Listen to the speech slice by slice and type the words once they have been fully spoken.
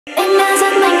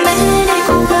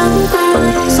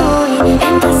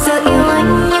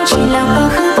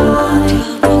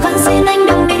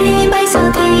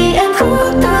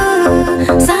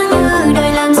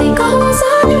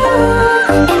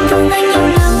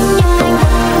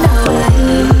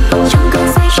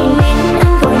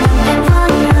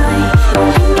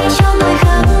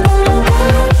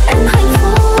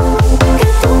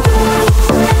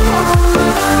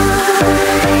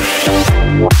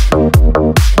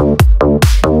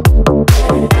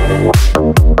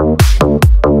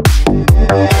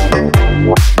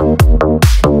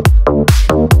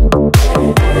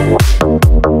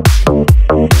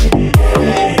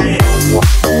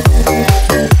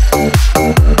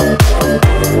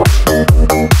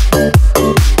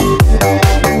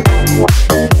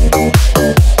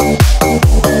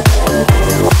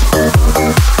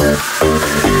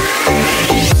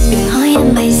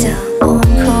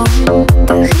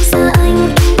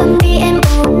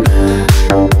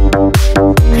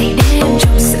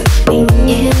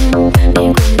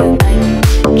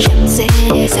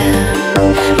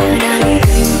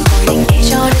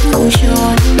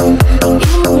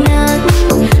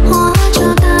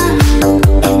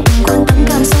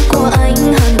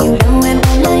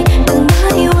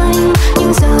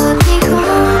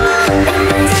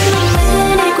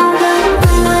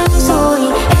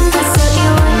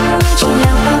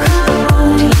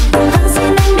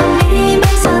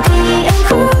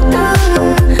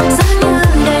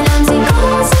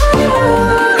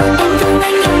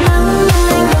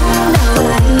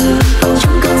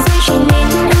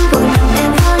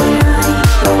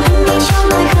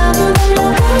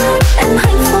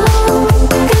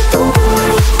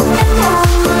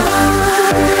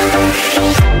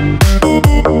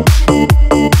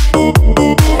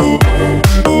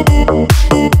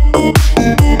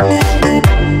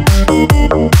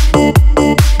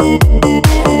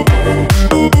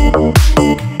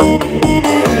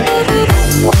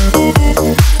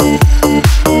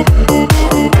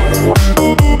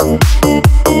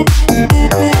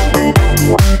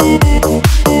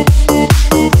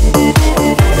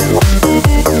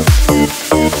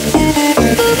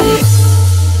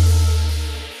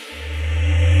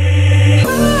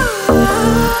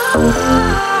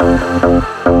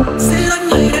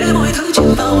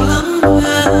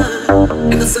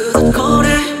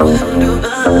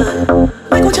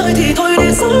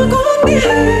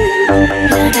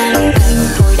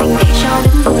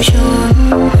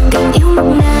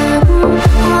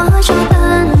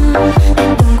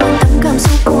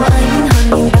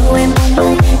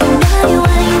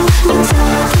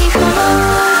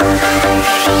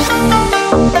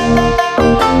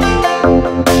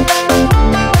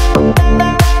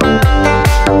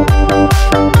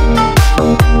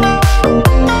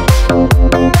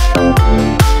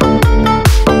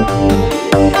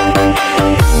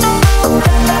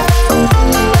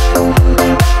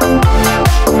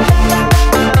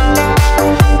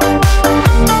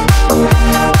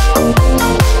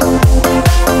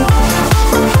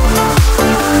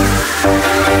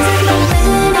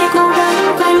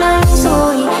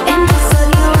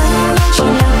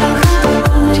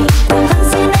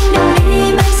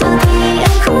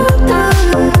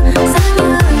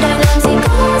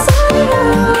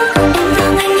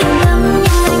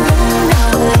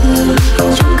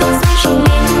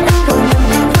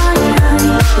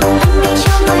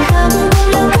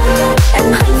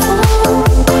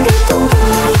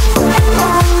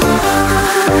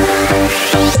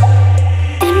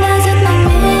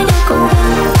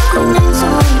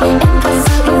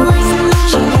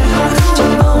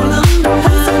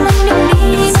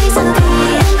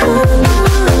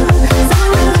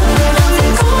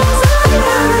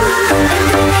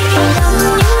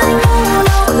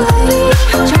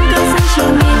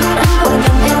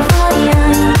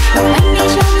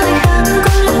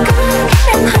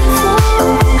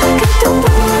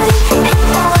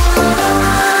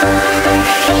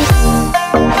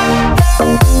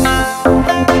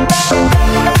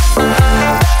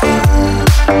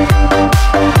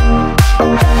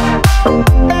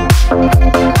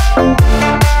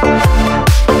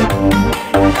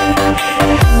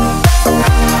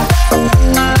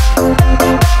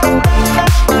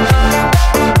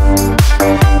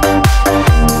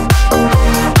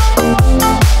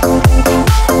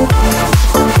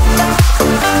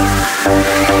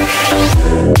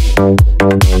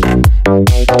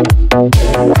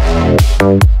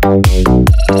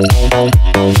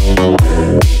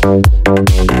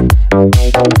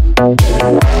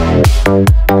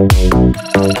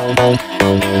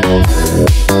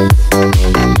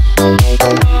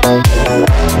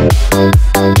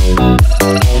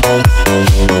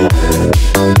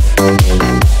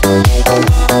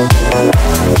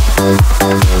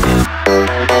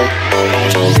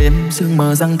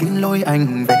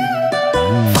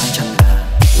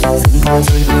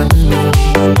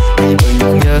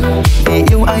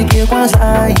quá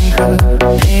dại khờ.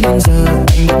 Thế nên giờ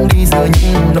anh muốn đi giữa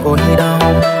những nỗi đau.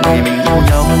 Ngày mình yêu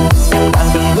nhau ta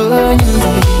từng hứa những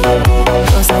gì,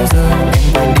 cớ sao giờ em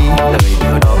quên đi lời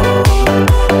hứa đó.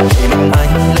 Để mình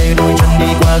anh lê đôi chân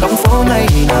đi qua góc phố ngày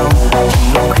nào,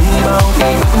 trong lòng khi bao ký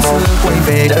ức xưa quay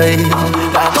về đây.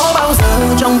 Đã có bao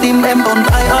giờ trong tim em tồn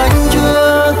tại anh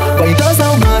chưa? Vậy cớ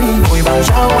sao người vội vàng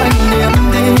trao anh niềm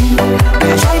tin,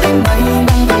 để trái tim này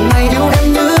đang từng ngày yêu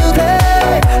em như thế.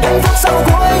 Đến phút sau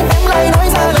cuối em lại nói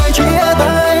ra lời chia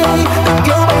tay. Tình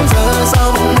yêu bây giờ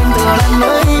sao bỗng em tựa lạnh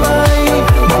nơi bay.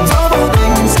 Mộng gió vô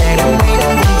tình sẽ đem mây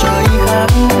đến vùng trời khác,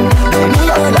 để núi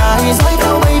ở lại dõi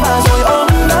theo mây và rồi ôm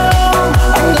đau.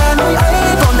 Anh là núi ấy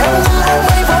còn em như em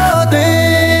ấy vô tình.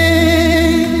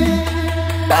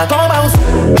 Đã có bao giờ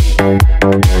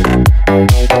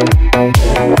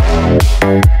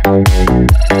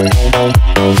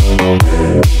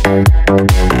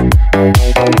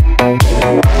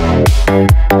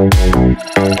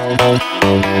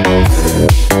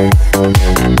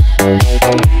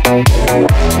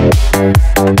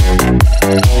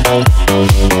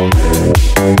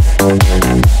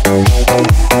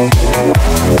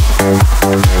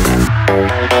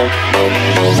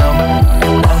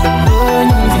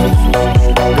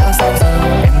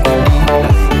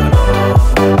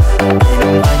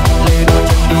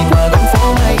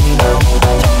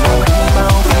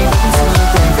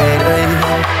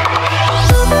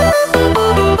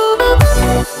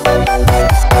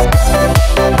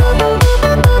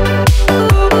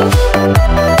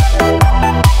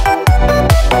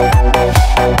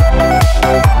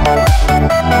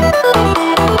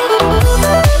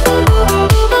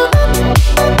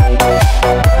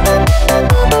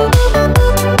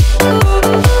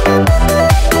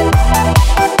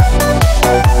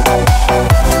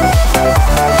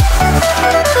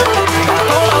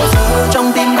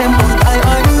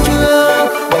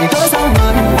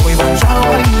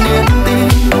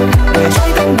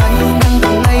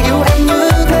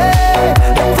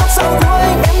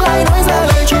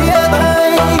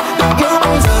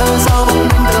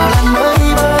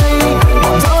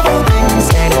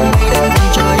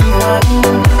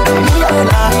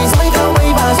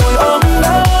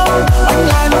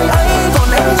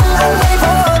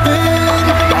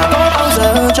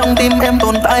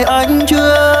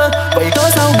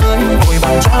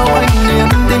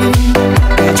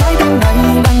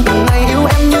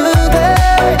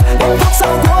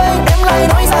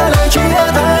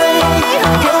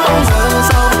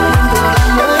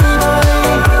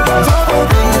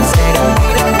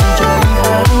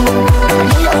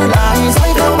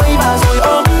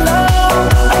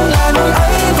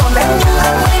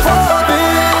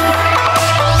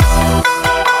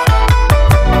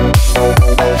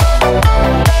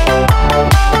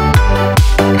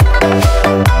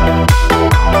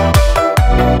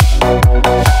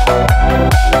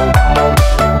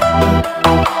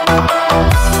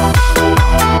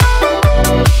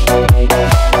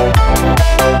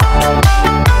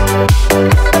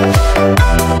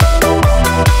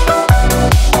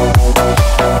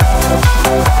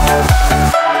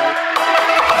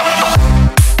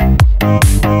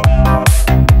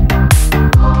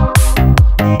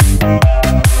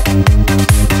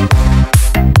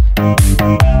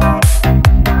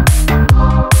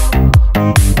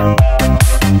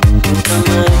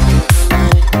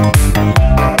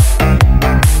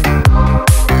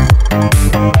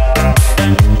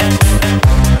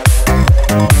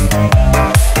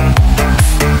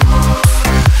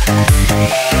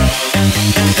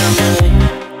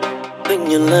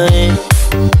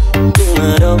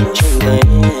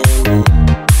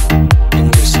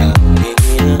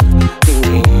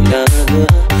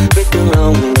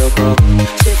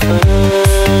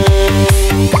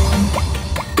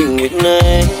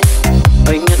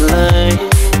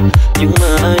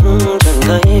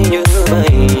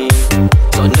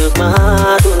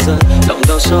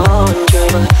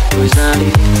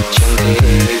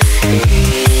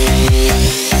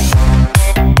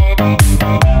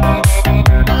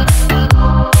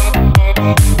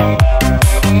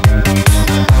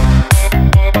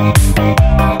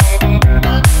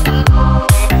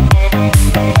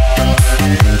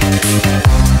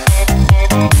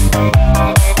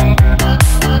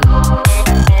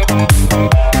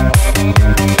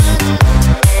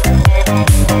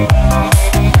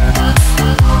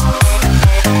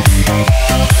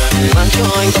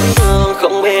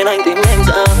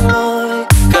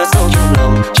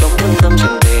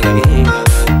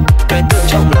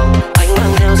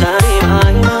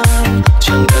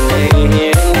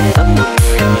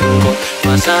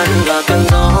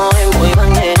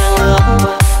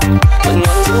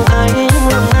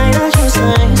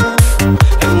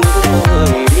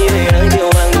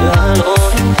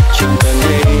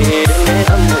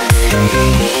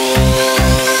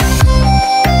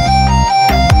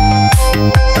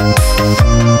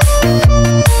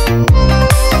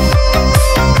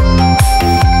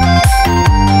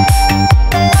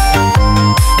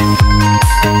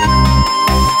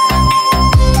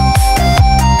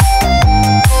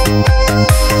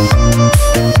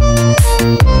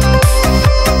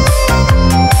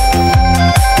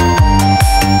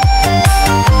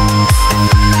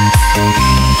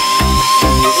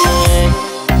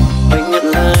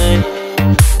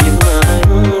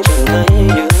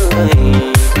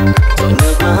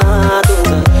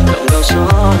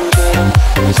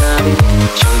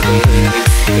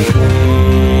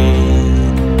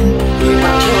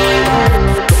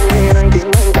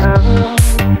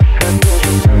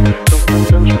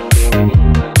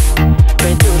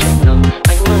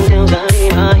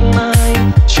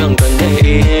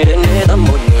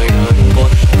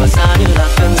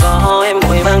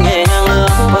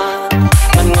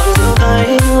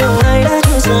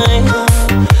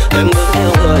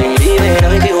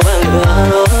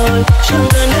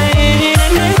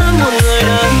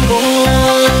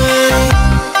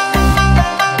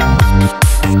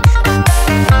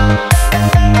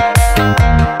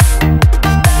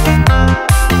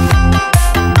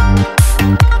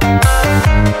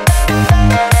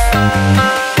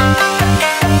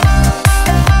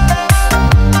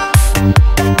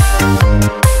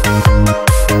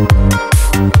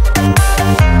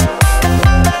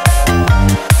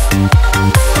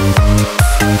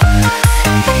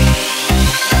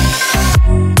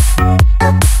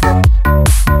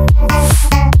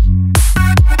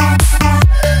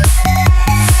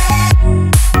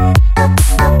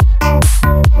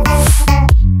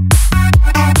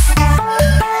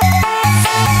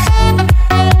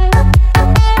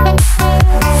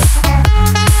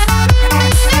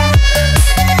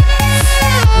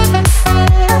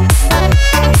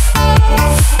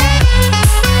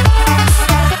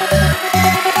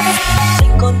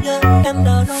em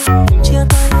đã nói mình chia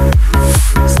tay.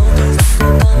 Sau thời gian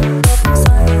của ta đắp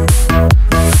say,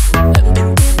 em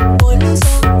tìm kiếm mỗi lý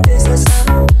do để rời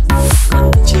xa,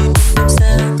 còn anh chỉ muốn em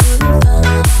sẽ thứ tha.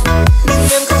 Nhưng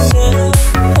em không nghe,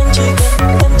 em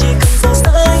chỉ cần rời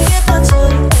xa anh biết thật rồi.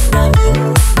 Em đã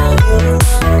yêu ai,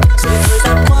 rồi thời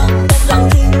gian qua em lặng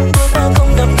thinh, đôi ta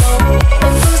không gặp nhau,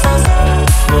 em cứ xa xa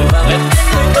vội vàng em đến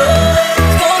người tới.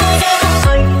 Có nói nghe không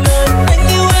thành lời, anh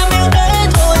yêu em yêu thế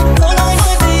thôi. Có nói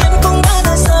gì em cũng đã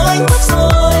rời xa anh mất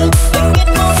rồi. Anh biết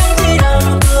cố gắng chỉ là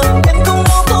thường, em cũng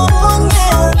đâu có muốn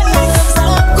nghe. Vì cảm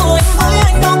giác của em với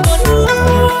anh đâu còn nữa.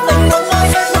 Anh muốn nói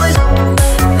hết nỗi lòng này,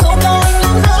 câu ca anh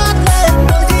luôn hát lên.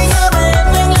 Đôi khi nhớ về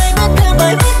em anh lại viết thêm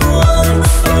bài hát buồn.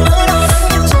 Anh lỡ đâu đã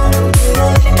nhiều rồi, người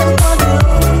ơi em có điều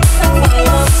anh phải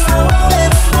làm sao để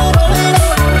vượt qua nỗi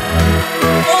đau.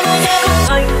 Có nói nghe không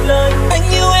thành lời, anh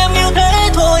yêu em yêu thế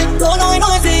thôi. Có nói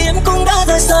gì em cũng đã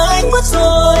rời xa anh mất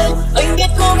rồi. Anh biết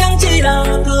cố gắng chỉ là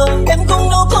thường, em cũng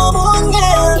đâu có muốn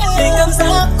nghe. Vì cảm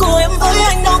giác của em với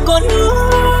anh đâu còn nữa.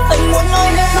 Anh muốn nói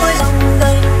hết nỗi lòng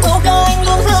này, câu ca anh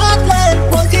luôn hát lên.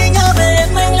 Mỗi khi nhớ về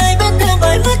em anh lại viết thêm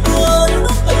bài hát buồn.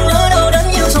 Anh lỡ đâu đã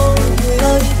nhiều rồi, người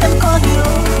ơi em có điều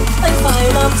anh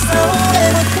phải làm sao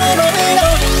để vượt qua nỗi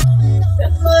đau.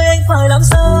 Em ơi anh phải làm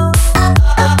sao.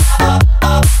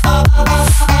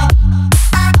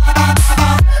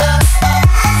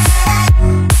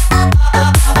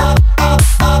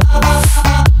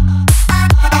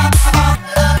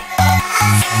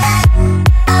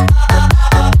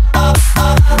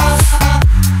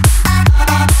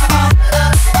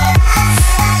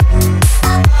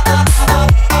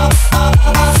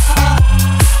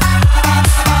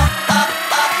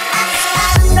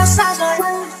 Em đã xa rời,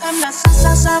 em đã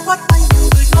xa xa khuất anh.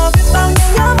 Người có biết bao nhiêu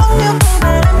nhớ bao nhiêu thương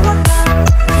về em khuất anh.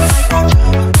 Phải có chờ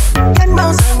đến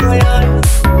bao giờ người ơi,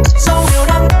 dấu điều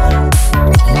đang đợi.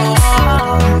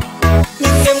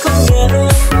 Nhưng em không nghe,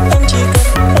 em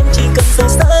chỉ cần rời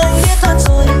xa anh biết thật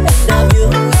rồi. Em đã yêu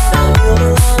ai,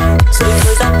 rồi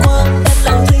thời gian qua em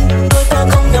lặng thinh, đôi ta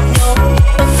không gặp nhau,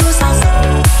 em cứ xa xa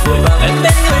vội vàng em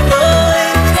bên người mới.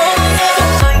 Có nói nghe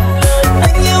không thành lời,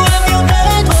 anh yêu em yêu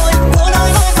thế thôi. Có nói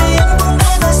gì em cũng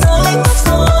đã rời xa anh mất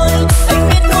rồi. Anh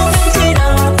biết cố gắng chỉ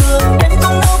là thường, em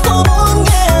cũng đâu có muốn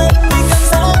nghe. Vì cảm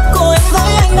giác của em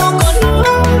với anh đâu còn nữa.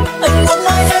 Anh muốn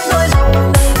nói hết nỗi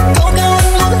lòng này, câu ca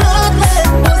anh luôn hát lên.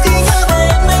 Mỗi khi nhớ về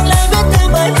em anh lại viết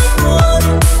thêm bài hát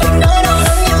buồn. Anh đã đâu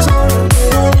đã nhiều rồi, người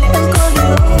ơi em có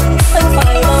điều anh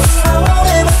phải làm sao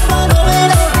để vượt qua nỗi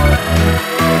đau.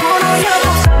 Có nói nhớ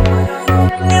không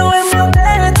thành, yêu em yêu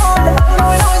thế thôi.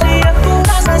 Nói gì em cũng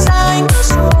đã rời xa anh mất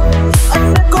rồi.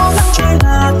 Anh biết cố gắng chỉ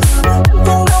là thường, em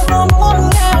cũng đâu có muốn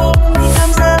nghe. Vì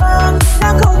cảm giác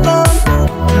đã không còn.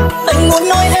 Anh muốn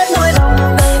nói hết nỗi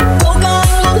lòng này, câu ca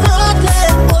anh luôn hát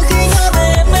lên. Mỗi khi nhớ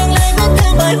về em anh lại viết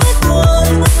thêm bài hát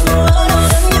buồn. Lỡ đâu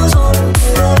đã nhiều rồi,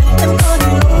 người ơi em có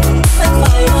điều anh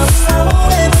phải làm sao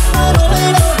để vượt qua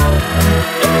nỗi đau.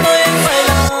 Em ơi anh phải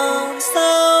làm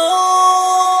sao,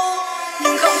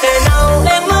 nhưng không thể nào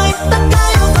em ơi. Tất cả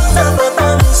yêu thương giờ vỡ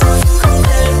tan rồi, không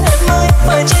thể em ơi.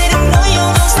 Phải chỉ đừng nói yêu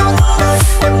nhau suốt đời.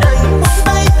 Em đành buông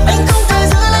tay, anh không thể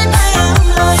giữ lấy tay em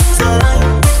lại. Giờ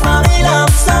anh biết phải làm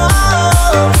sao,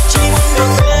 chỉ muốn được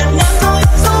quên em thôi.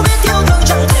 Dẫu biết yêu thương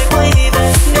chẳng thể quay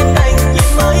về, nên đành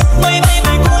nhìn mới mây bay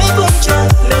về cuối phương trời.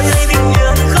 Nơi ấy bình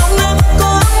yên không em có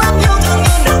ấm áp yêu thương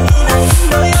như nắng này.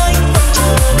 Nơi anh vẫn chờ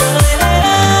đợi em.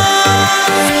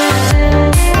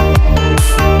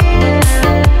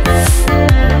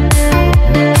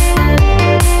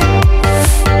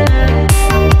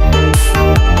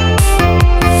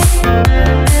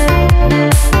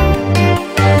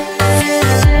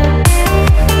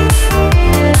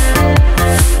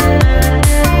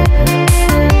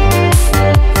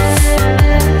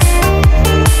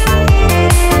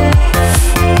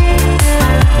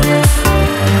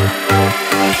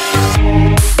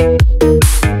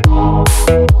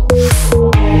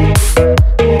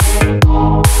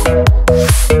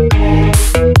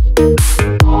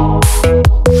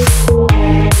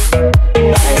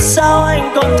 Tại sao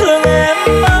anh còn thương em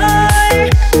mãi?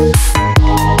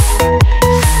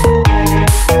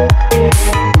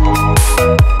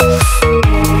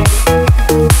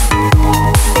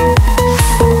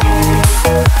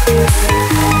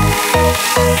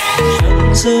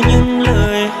 Vẫn giữ những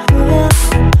lời hứa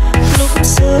lúc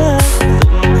xưa từng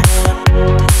hẹn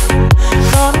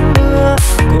đón mưa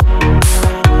cùng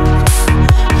người.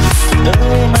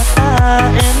 Nơi mà ta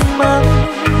em mong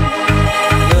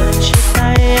lời chia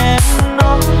tay em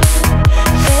nói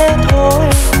thế thôi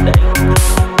đành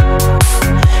lòng.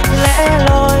 Lẽ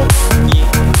loi nhìn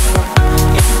em cười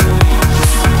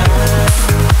cùng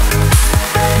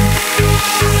ai.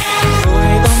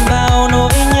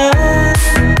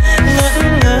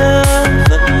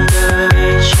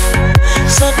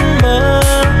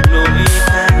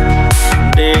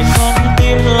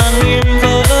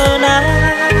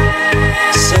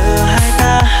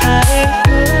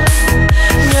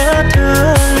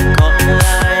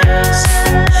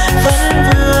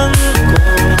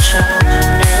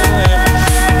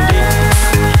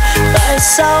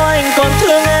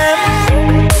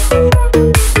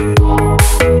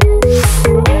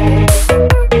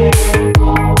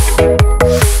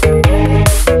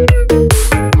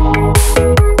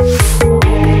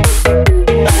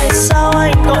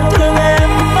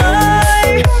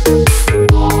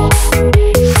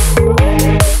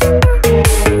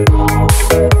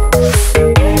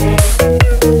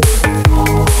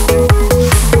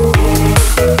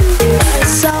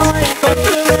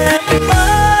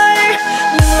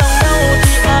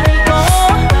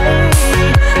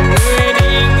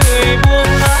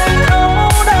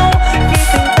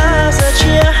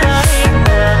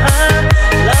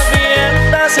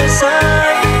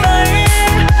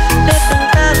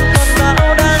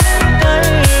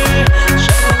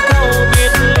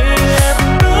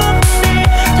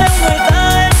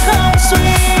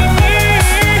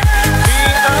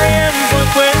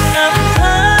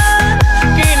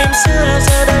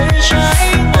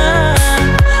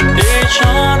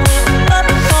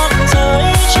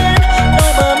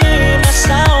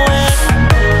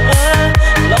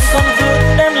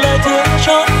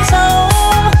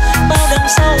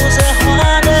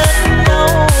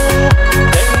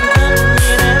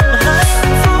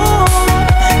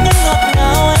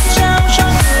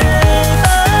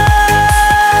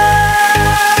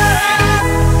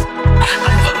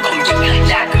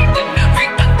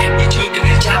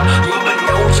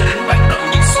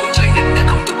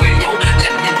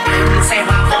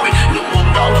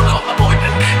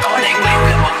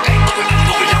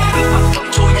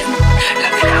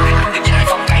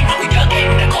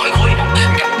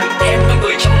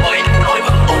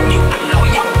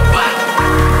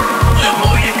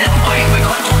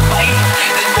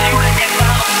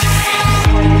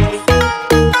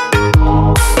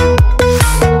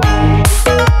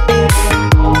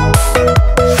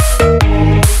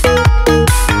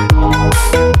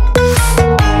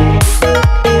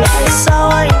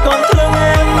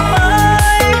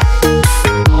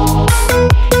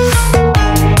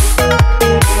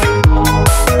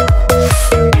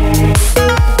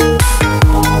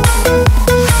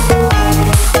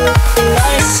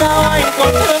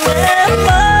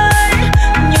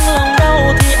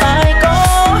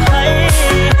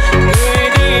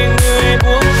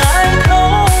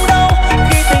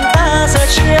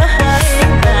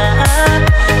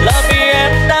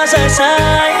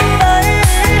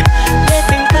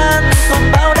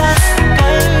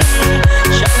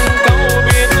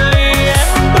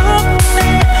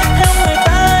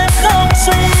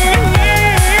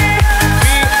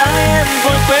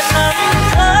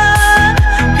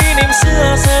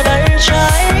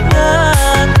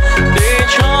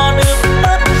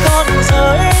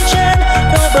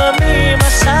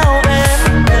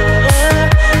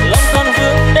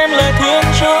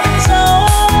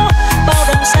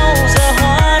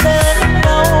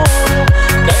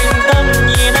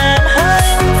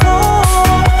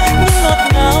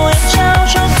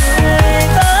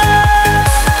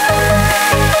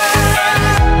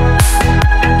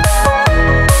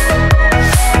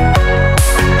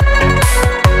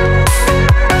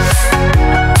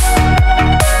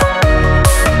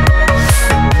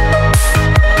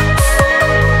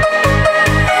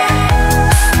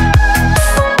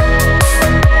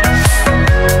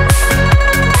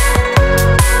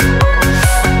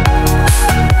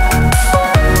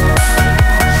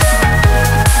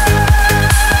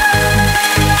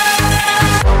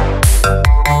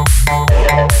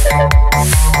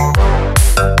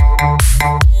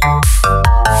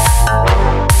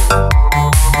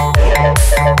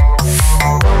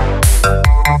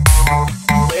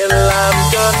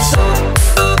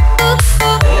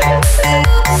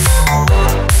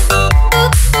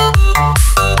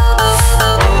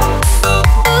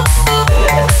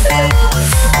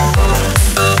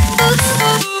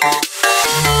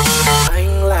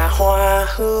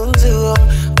 hướng dương,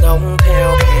 ngóng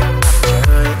theo em mặt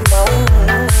trời mong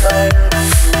manh,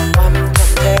 âm thầm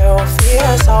theo phía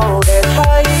sau để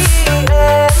thấy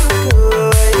em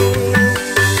cười.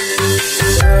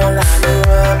 Mưa là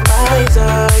mưa mãi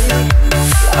rơi,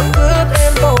 làm ướt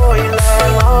em vội lẻ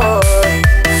loi,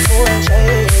 muốn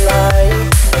cháy lại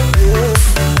như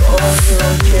có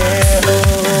người che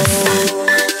đôi.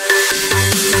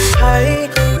 Thấy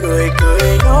người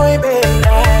cười nói bên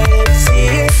ai,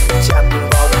 siết chặt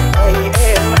vòng tay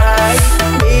em ai,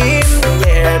 mím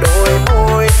nhẹ đôi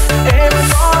môi, em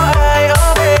có ai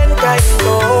ở bên cạnh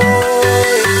tôi.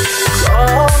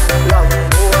 Có lòng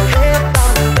buồn hết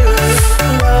tâm tư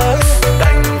mới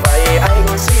đành vậy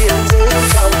anh xin giữ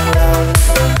trong lòng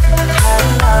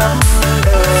tháng năm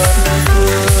đơn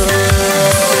phương,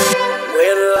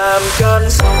 nguyện làm cơn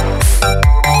sóng.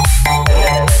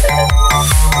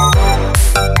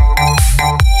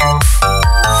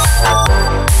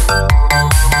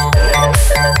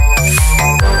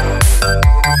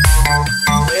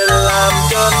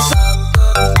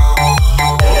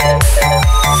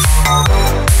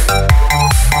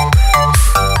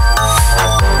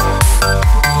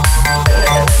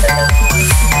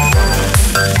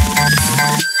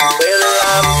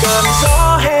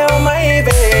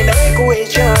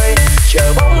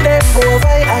 Chờ bóng đêm mùa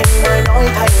vây anh mới nói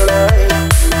thành lời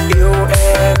yêu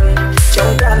em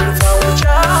trong căn phòng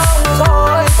trắng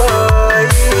khói bời.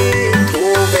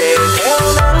 Thu về theo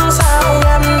nắng sao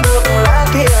ngăn được lá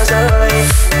kia rơi,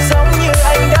 giống như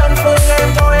anh đơn phương em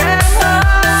thôi em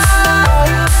ơi.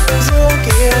 Dương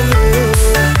kia như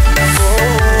vô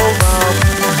vọng.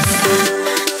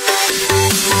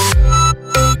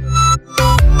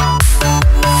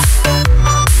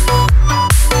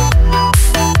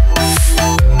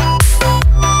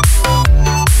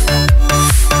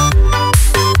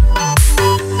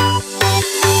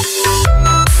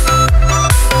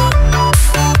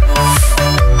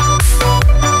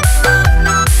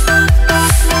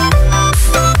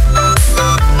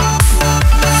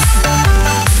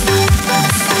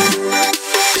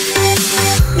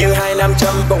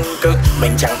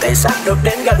 Mình chẳng thể xác được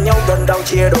đến gần nhau, gần đau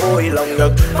chia đôi lòng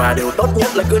ngực. Và điều tốt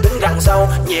nhất là cứ đứng đằng sau,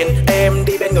 nhìn em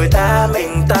đi bên người ta,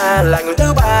 mình ta là người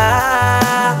thứ ba.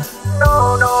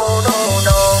 No, no, no,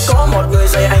 no. Có một người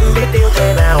dạy anh biết yêu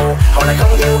thế nào, họ lại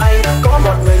không yêu anh. Có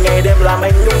một người ngày đêm làm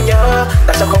anh nhung nhớ,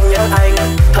 tại sao không nhớ anh?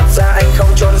 Thật ra anh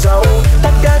không chôn giấu,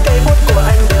 tất cả cây bút của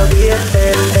anh đều biết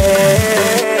tên em.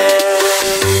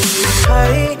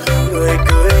 Thấy người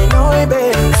cười nói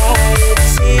bên ai,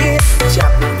 siết chặt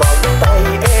vòng tay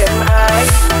em ai,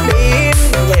 mím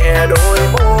nhẹ đôi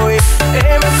môi,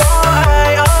 em có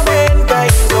ai ở bên cạnh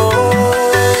rồi.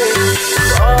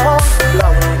 Có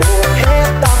lòng buồn hết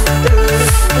tâm tư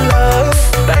lỡ,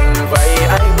 đành vậy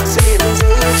anh xin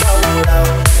giữ trong lòng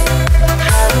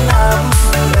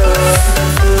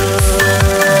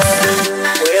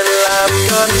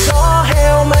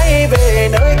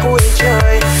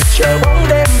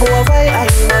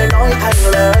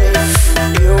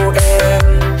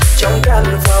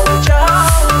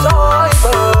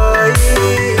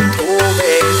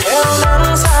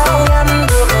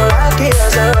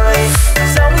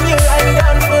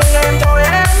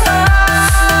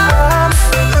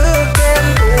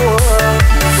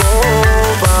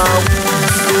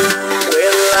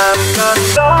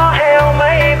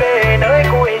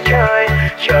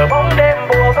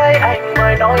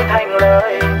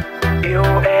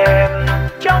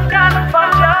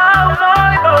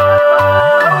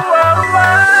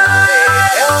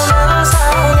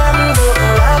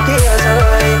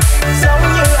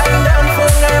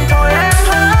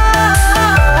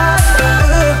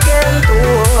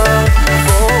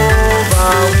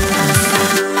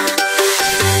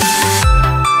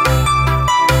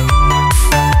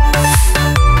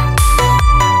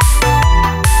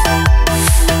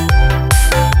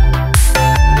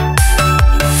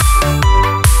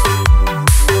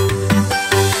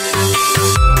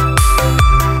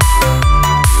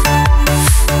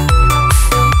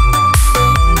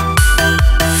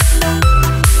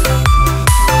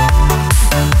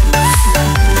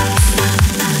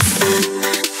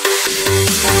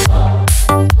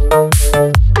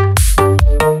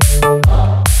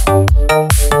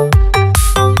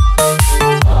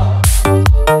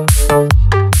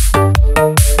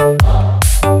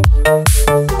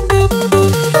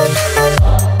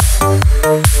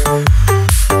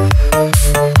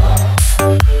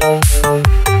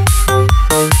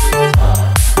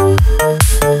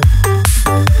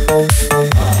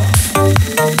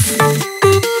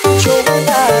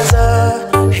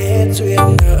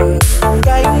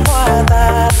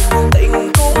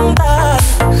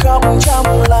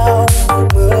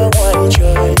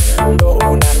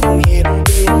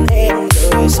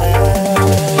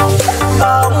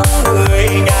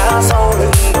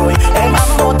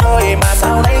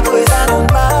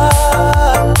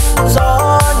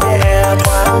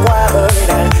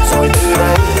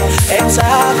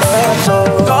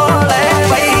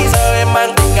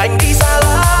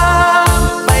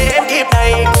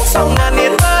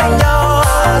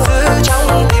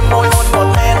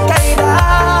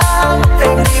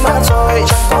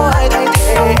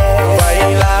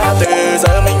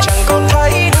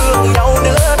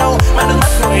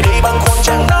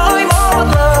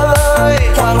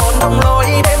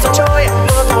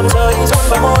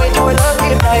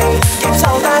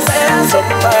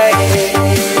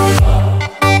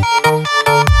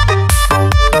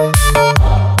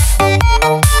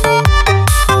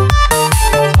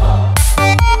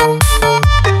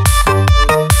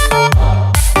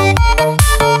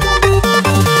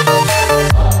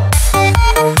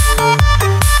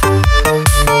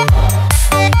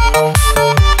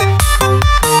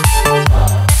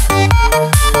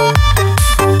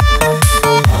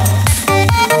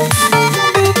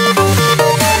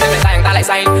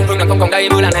không còn đây,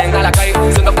 mưa là nàng ta là cây,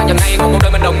 sương tóc tan dần ngay, một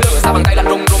đời mình đồng lửa, sao bàn tay lạnh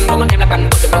run run, đôi mắt em là cánh,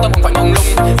 tôi chừng tôi buồn khỏi mông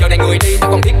lung. Giờ này người đi, tôi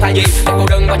còn thiết tha gì, em cô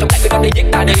đơn và trong cảnh cứ đi giết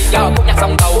ta đi. Do khúc nhạc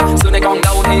sông tàu, xưa nay còn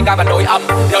đâu thì ca và đổi âm,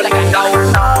 giờ lại càng đau.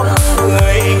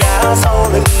 Người ngã sau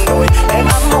lưng đồi, em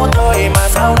ấm một thời mà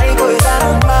sau đây thời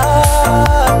gian mất.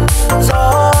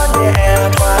 Gió nhẹ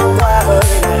thoáng qua hơi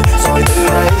này, rồi từ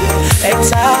đây em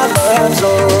xa mất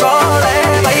rồi. Có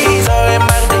lẽ bây giờ em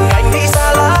mang tình anh đi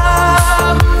xa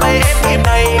lắm, vậy em tìm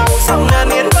này cuộc sống ngàn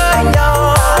niên với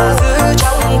nhau, giữ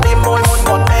trong tim môi một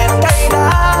ngọt men cay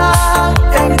đắng.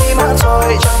 Em đi mất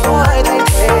rồi chẳng có ai thay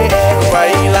thế em,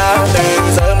 vậy là từ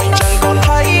giờ mình chẳng còn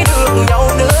thấy được nhau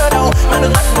nữa đâu, mà nước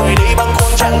mắt người đi bằng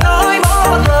khuôn chẳng nói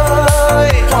một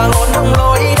lời. Hoàng hôn nồng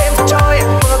lối đêm phút trôi,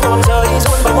 mưa còn rơi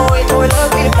run bờ môi, thôi lỡ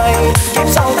kiếp này kiếp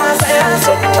sau ta sẽ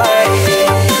rất hay.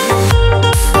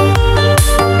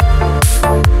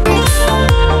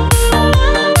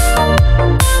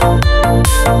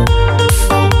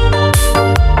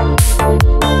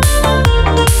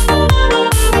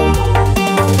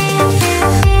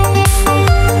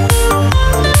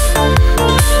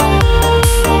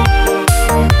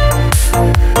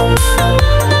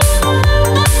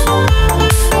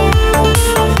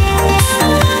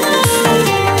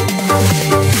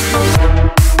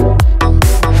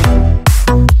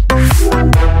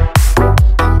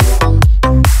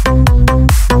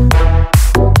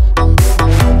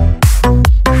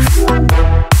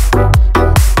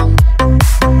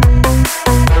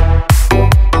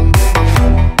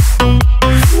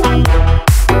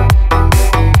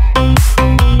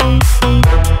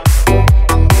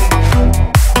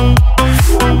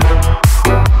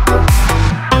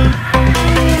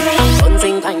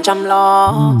 Chăm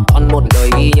lo còn một đời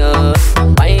ghi nhớ,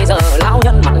 bây giờ lão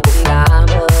nhân mặt cũng đã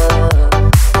mơ.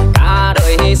 Cả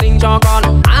đời hy sinh cho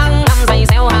con, tháng năm giày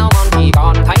xéo hao mòn chỉ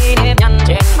còn thấy nếp nhăn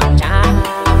trên mặt cha.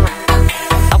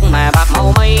 Tóc mẹ bạc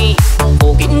màu mây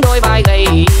phủ kín đôi vai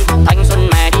gầy, thanh xuân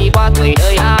mẹ đi qua tuổi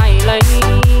đời ai lấy.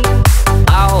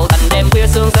 Bao tận đêm khuya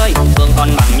sương rơi, vương còn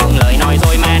bằng những lời nói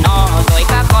rồi mẹ nó rồi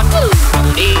các con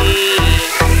đi.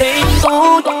 Tình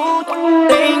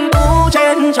tu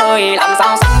trên trời làm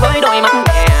sao xanh với đôi mắt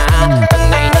mẹ,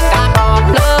 từng ngày từng ca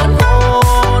con lớn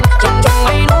khôn, chung chung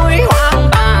mấy núi hoang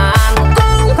tàn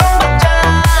cũng không bằng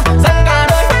cha, dành cả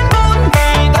đời phép muốn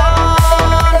vì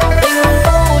con. Tình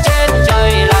tu trên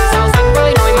trời làm sao xanh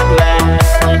với đôi mắt mẹ,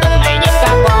 từng ngày nhìn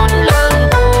các con lớn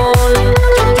khôn,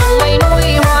 chung chung mấy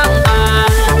núi hoang tàn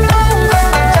cũng không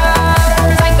bằng cha,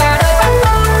 dành cả đời phép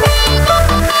muốn vì con.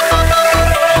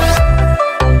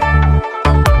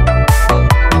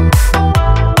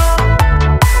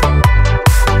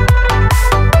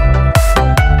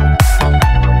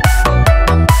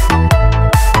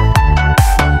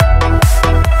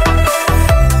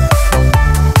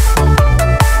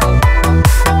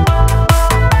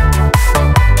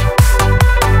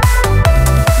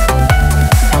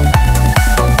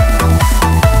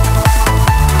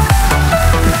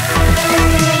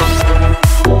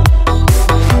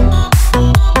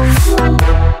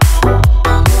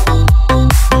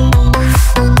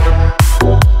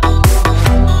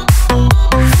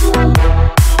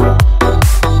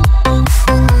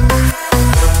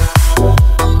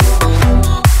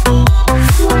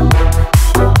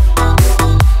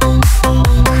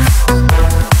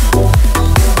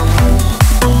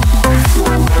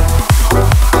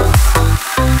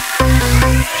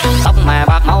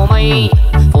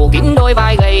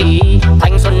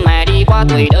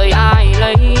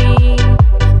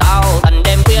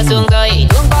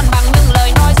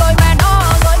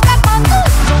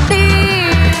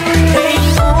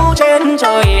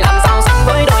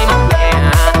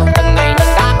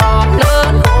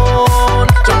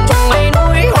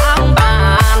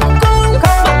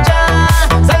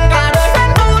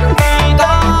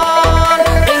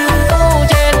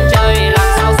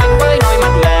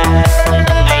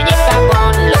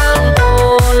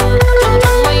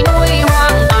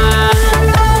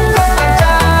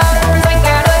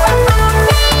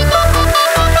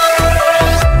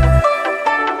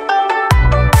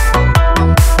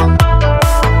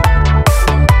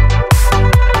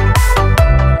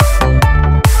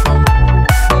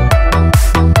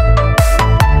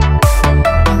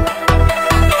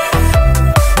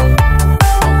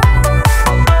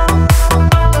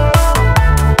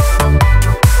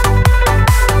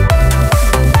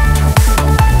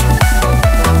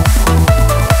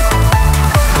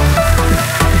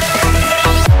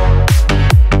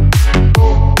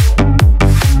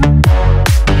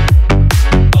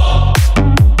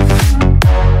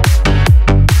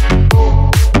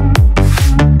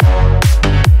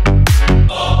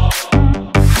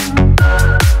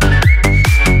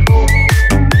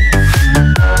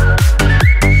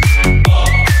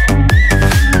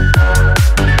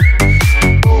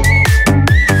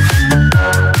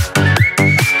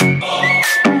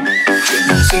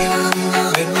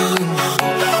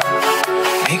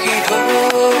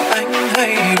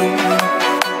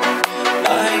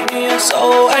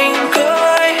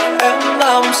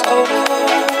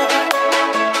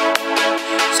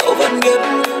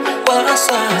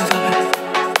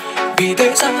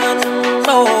 gian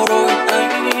đâu rồi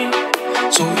anh,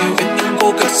 rồi yêu em nhưng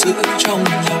cô cất giữ trong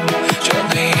lòng, chờ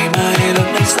ngày mai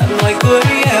lần anh sẵn ngoài cưới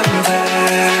em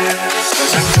về. Thời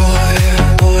gian trôi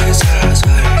tôi xa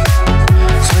rời,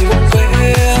 rơi vụng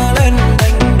về lên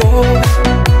thành đô,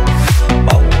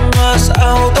 mong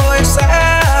sao tôi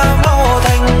sẽ mau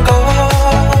thành công.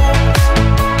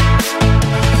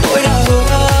 Tôi đã hứa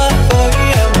với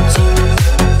em rồi,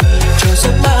 chờ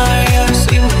sớm mai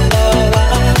xin lờ lá,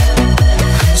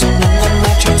 giọt nắng ấm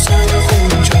áp chiếu sáng khung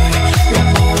trời, lúc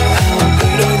màu áo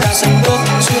cưới đôi ta xanh bước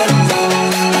duyên vời.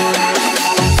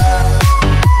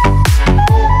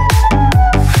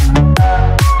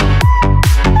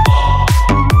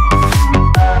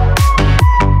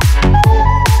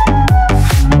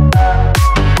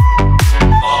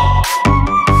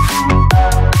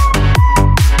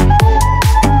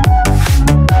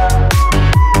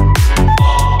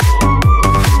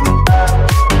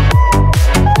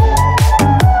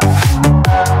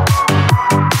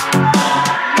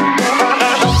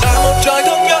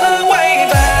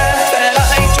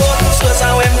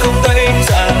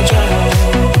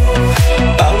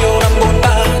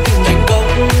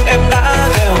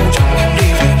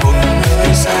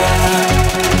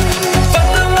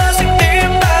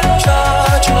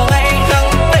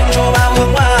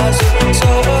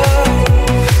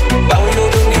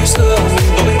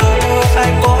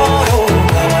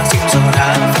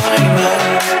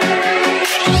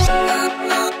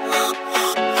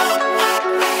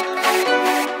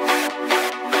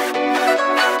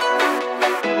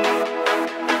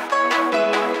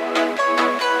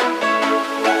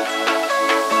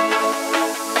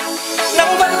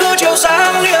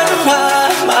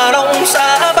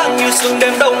 Sương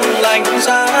đêm đông lạnh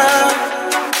giá,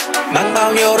 mang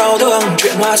bao nhiêu đau thương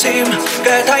chuyện hoa sim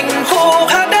kể thành khúc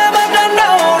hát để mất đến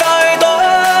đâu đời tôi.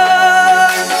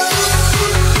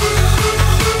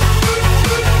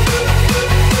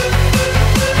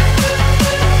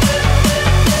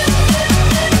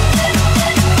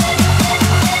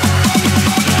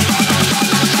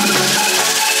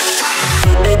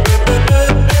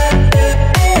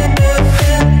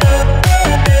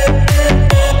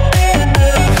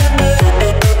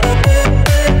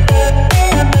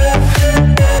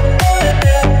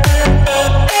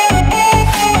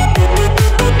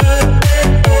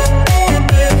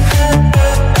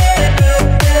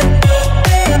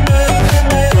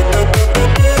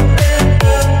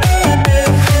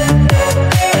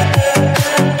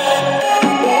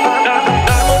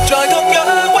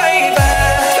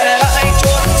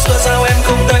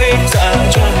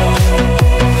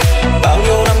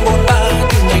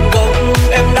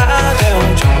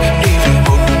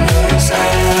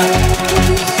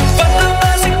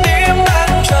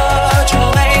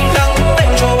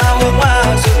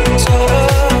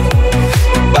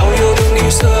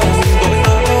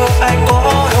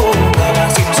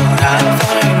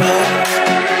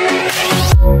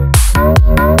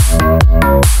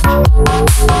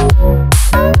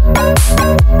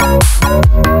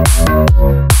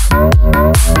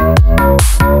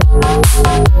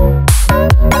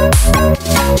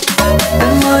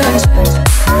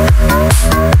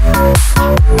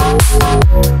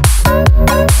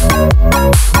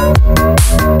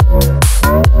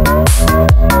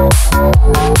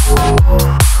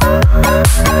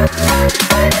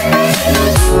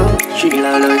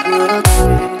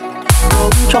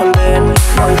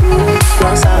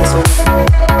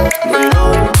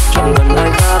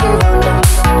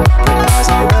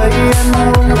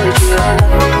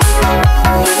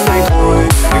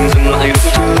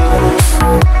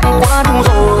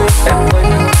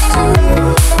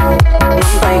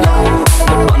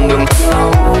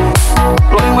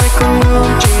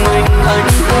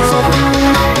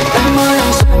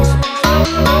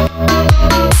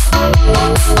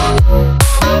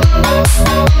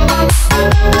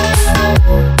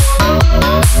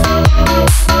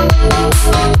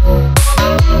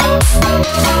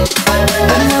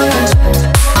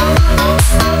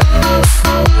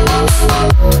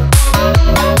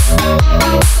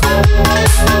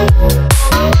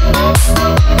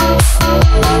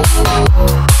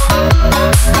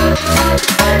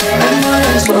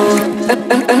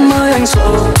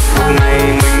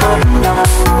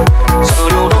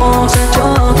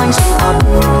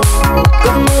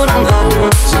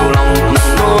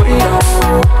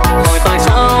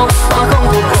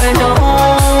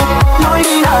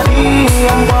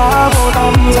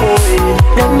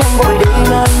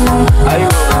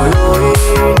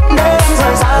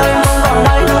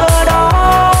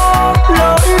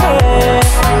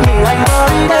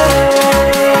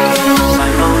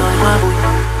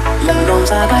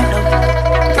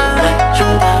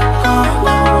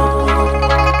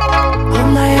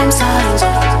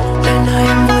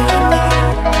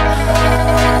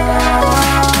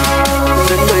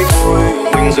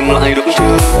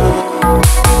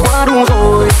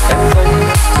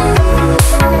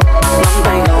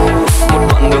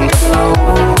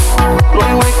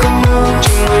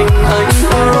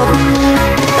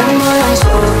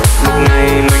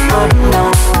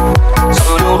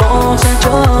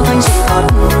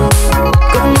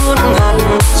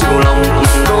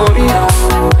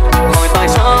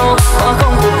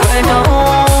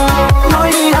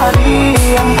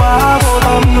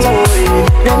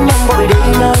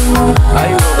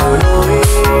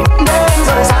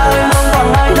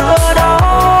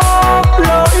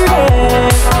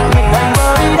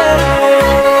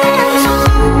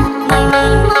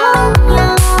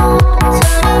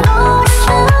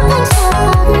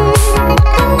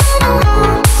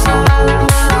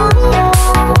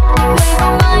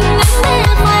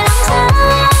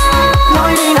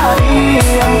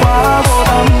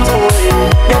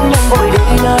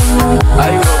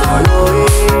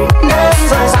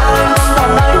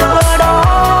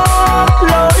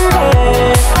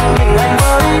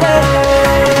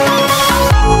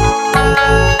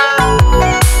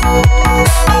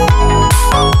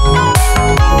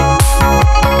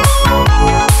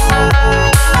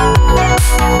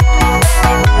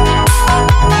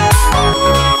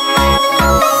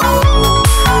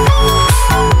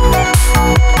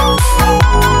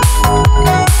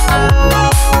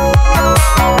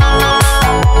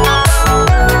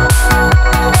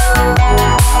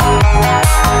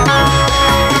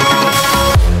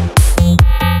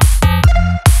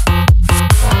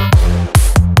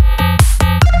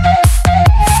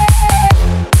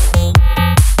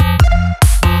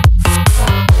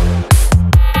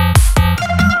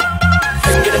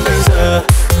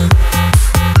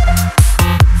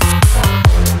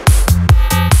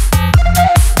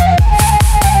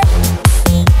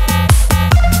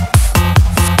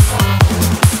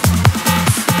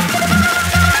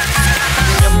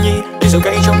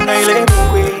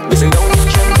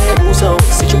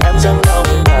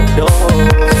 độ.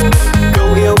 Câu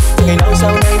yêu từ ngày nào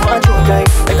sau này hóa chua cay,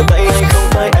 anh cầm tay hay không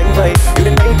phải anh vậy, yêu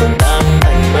đến mấy cũng tạm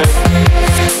anh mây.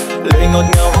 Lời ngọt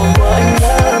ngào hôm qua anh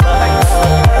nhớ mãi,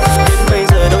 đến bây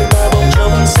giờ đôi ta bỗng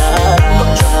trống xa.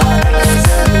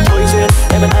 Thôi duyên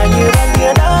em vẫn ai như ban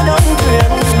kia đã đóng thuyền,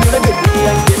 nhưng đã biệt ly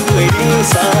anh tiễn người đi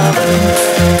xa vời.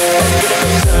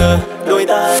 Bây giờ đôi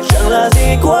ta chẳng là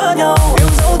gì của nhau, yêu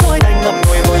dấu thôi đành ngậm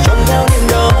ngùi vội trông theo niềm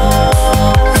đau.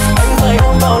 Anh phải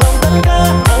ôm vào lòng tất cả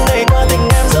tháng ngày qua tình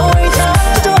em dối trá,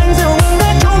 cho anh dịu ngưng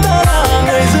để chúng ta là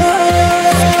người giữa.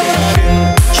 Đừng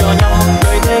cho nhau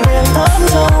lời thề nguyện thắm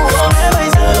sâu, có lẽ bây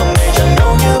giờ lòng này chẳng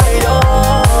đâu như vậy đâu.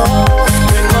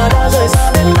 Thuyền hoa đã rời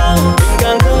xa bên nắng, tình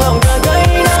càng thương lòng càng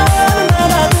cay đắng.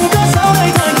 Đã từng cất sau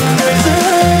đây thành người giữa.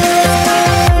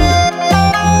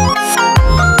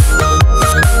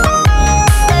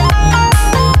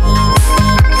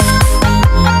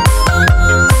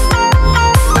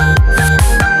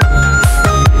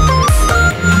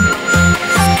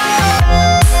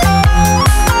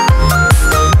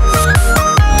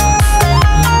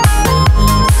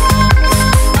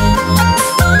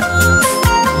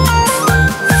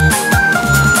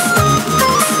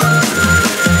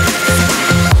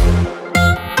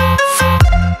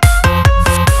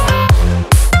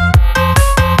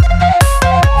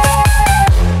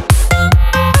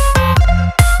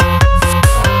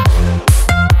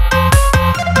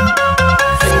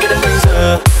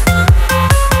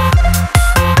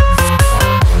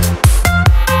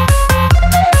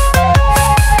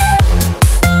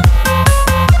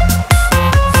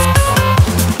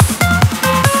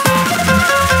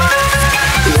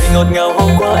 Ngọt ngào hôm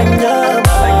qua anh nhớ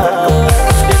mãi,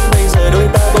 đến bây giờ đôi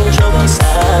ta bỗng trống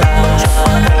xa.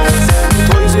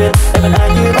 Thôi duyên em vẫn ai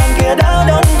như ban kia đã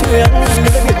đóng thuyền,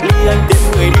 nhưng đã biệt ly anh tiễn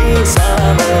người đi xa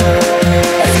vời.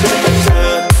 Anh biết bây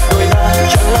giờ đôi ta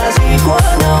chẳng là gì của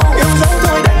nhau, yêu dấu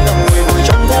thôi đành ngậm ngùi vội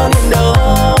trông theo niềm đau.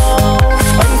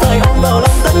 Anh phải ôm vào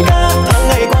lòng tất cả tháng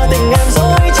ngày qua tình em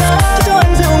dối trá, cho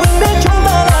anh dịu ngưng để chúng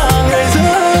ta là người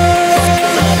giữa.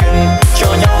 Đừng cho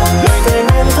nhau lời thề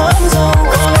nguyện thắm sâu,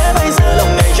 có lẽ bây giờ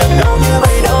lòng này chẳng đâu như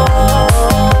vậy đâu.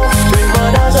 Thuyền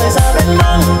hoa đã rời xa bên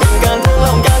nắng, tình càng thương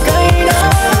lòng càng cay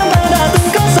đắng. Đã từng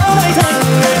cất sau đây thành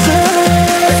người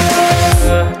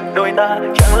giữa. Đôi ta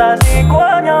chẳng là gì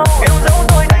của nhau, yêu dấu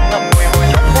thôi đành ngậm ngùi vội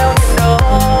trông theo niềm đau.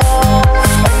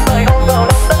 Anh phải ôm vào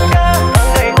lòng tất cả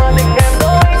tháng ngày qua tình em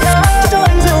dối trá, cho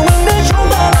anh dịu ngưng để chúng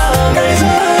ta là người giữa.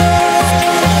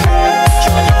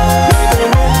 Cho nhau lời thề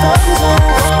nguyện thắm sâu,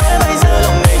 có lẽ bây giờ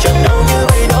lòng này chẳng đâu như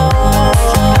vậy đâu.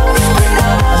 Thuyền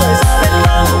hoa đã rời xa bên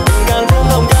nắng, tình càng thương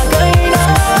lòng càng cay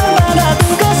đắng. Đã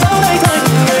từng cất sau đây thành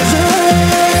người giữa.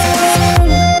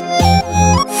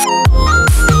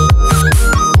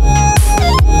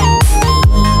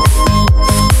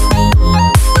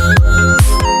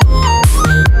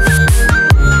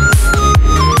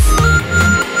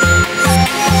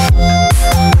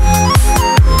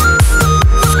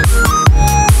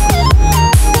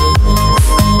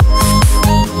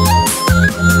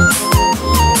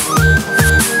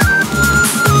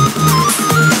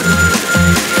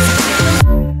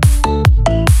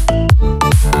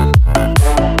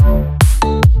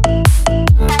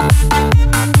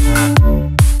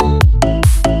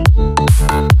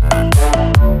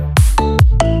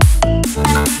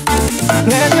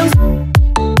 Nghe tiếng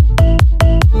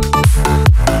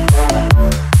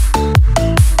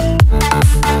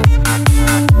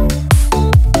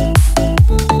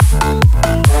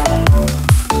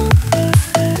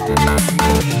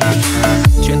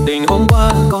chuyện tình hôm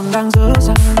qua còn đang dở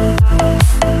dang,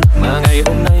 mà ngày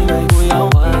hôm nay người vui áo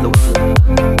hoa lụa.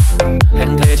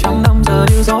 Hẹn thề trăm năm giờ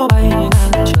như gió bay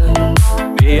ngang trời,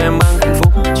 vì em mang hạnh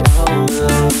phúc trao người.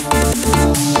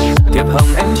 Thiệp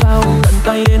hồng em trao tận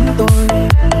tay đến tôi,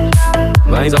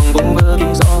 vài dòng bông vơ ghi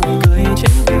rõ cưới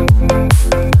trên thềm.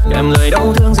 Kèm lời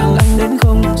đau thương rằng anh đến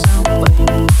không sao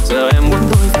vậy, giờ em muốn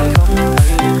tôi phải khóc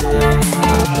hay cười.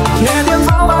 Nghe tiếng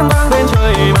pháo vang vang bên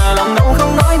trời mà lòng đau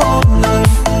không nói một lời.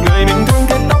 Người mình thương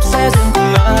kết tóc xe dừng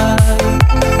cùng ai,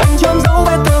 anh chôn dấu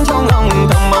vết thương trong lòng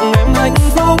thầm mong em hạnh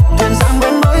phúc. Thuyền sang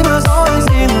bên mới mưa gió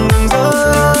xin đừng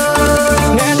rơi.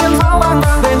 Nghe tiếng pháo vang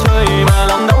vang bên trời mà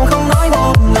lòng đau không nói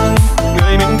một lời.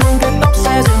 Người mình thương kết tóc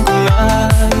xe dừng cùng ai,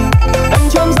 anh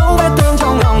chôn dấu vết thương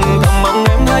trong lòng thầm mong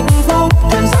em hạnh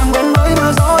phúc. Thuyền sang bên mới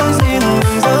mưa gió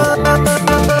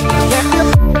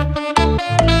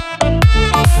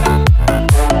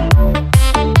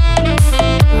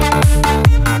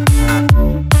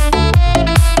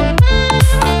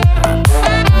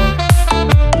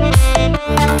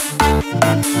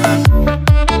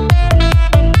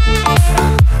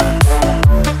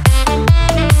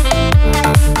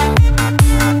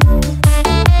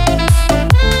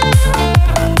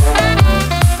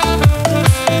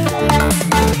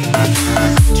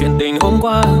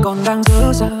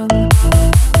rõ ràng,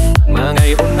 mà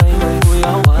ngày hôm nay người vui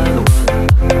áo hoa luôn.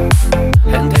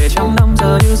 Hẹn thề trăm năm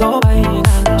giờ như gió bay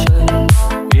ngang trời,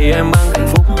 vì em mang hạnh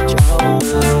phúc trao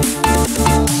người.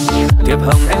 Thiệp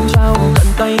hồng em trao tận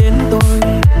tay đến tôi,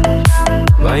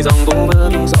 vài dòng cũng vỡ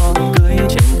vì gió cưới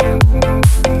trên thềm.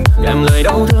 Em lời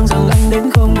đau thương rằng anh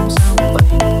đến không sao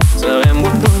vậy, giờ em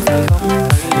muốn tôi phải không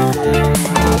thấy.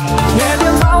 Nghe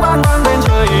tiếng pháo ban vang bên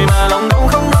trời mà lòng đau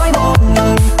không nói một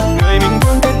lời. Người mình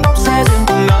thương kết tóc xe duyên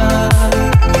cùng ai,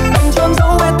 anh chôn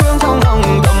dấu vết thương trong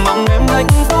lòng, thầm mong em hạnh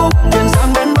phúc. Thuyền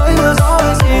sang đến với mưa gió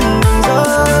xin đừng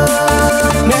rơi.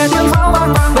 Nghe tiếng pháo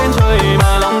ban vang bên trời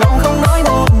mà lòng đau không nói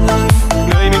một lời.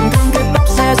 Người mình thương kết tóc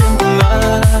xe duyên cùng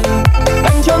ai,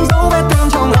 anh chôn dấu vết thương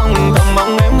trong lòng, thầm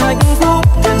mong em hạnh phúc.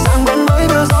 Thuyền sang đến với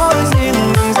mưa gió xin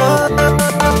đừng rơi.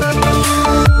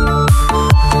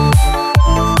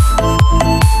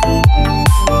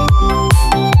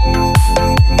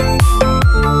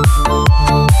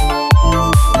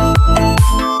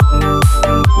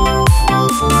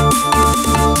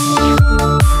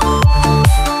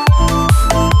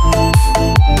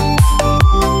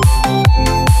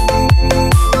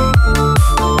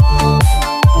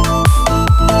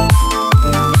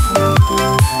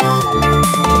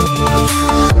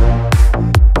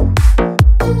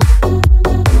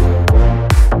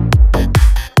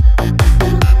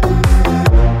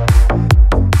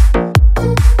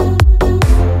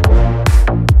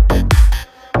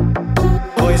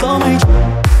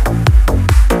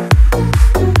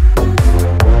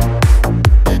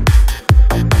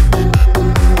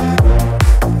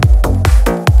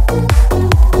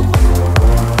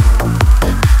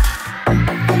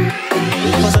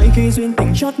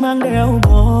 mang đeo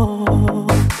bò,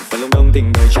 và lòng đồng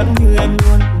tình đời chẳng như em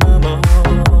luôn mơ mộng.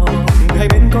 Hai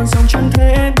bên con sông chẳng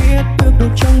thể biết được đục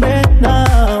trong bên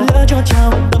nào, lỡ cho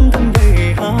trao tấm thân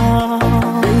đầy hao.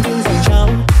 Yêu thương dành trao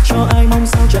cho ai mong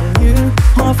sao chẳng như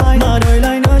hoa phai, mà đời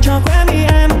lại nỡ cho khóe mi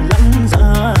em lăn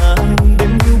dài.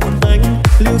 Đêm yêu buồn tênh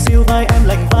liêu xiêu vai em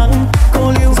lạnh vắng,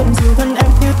 cô liêu dòng dịu thân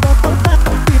em như có tóc tắt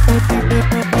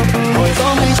hồi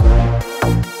gió mây.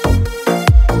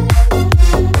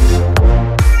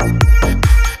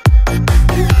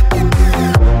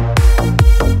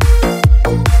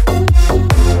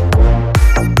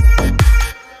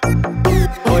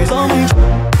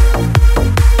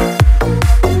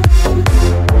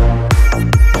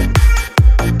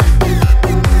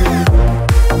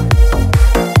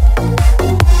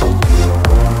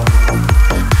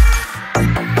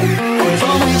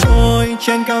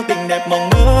 Trên cao tình đẹp mộng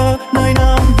mơ nơi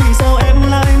nào, vì sao em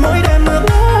lại mỗi đêm ước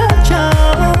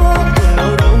trao buồn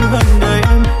đau đâu gần đời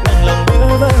em nặng lòng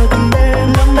bơ vơ từng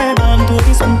đêm lắm bé bàn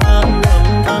tuổi xuân tàn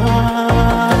lầm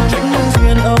than tránh nhân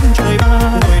duyên ông trời ba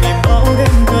nỗi niềm bao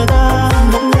đêm thờ ta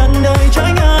mộng nhận đời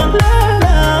trái ngang lẽ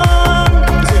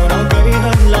làng diều nào cây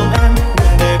hơn lòng em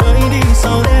đừng để bơi đi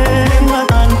sau đêm hoa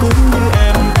tàn cũng như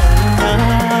em tàn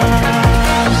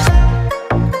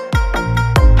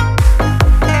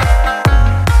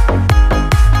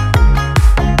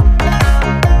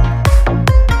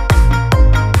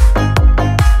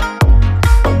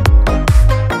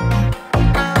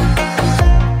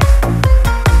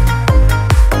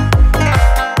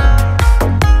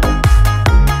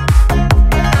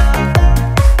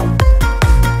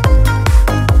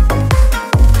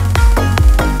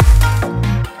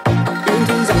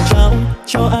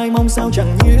cho ai mong sao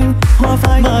chẳng như hoa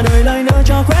phai, mà đời lại nỡ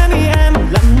cho khóe mi em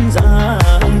lăn dài.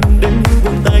 Đêm yêu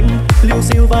buồn tênh liêu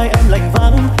xiêu vai em lạnh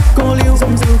vắng, cô liêu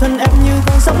dòng dịu thân em như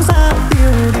con sóng xa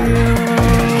tiêu điều.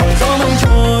 Hồi gió mây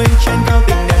trôi trên cao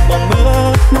tình đẹp mộng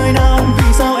mơ nơi nào,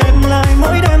 vì sao em lại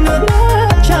mỗi đêm nước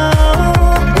trao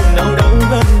buồn đau đâu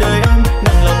gần đời em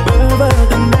nặng lòng bơ vơ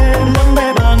từng đêm lắm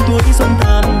bé bàn tuổi xuân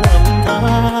tàn lầm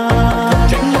than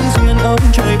tránh nhân duyên ông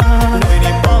trời ba nỗi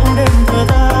niềm bao đêm thờ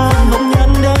ta mộng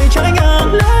nhận đời trái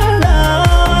ngang lẽ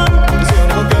làng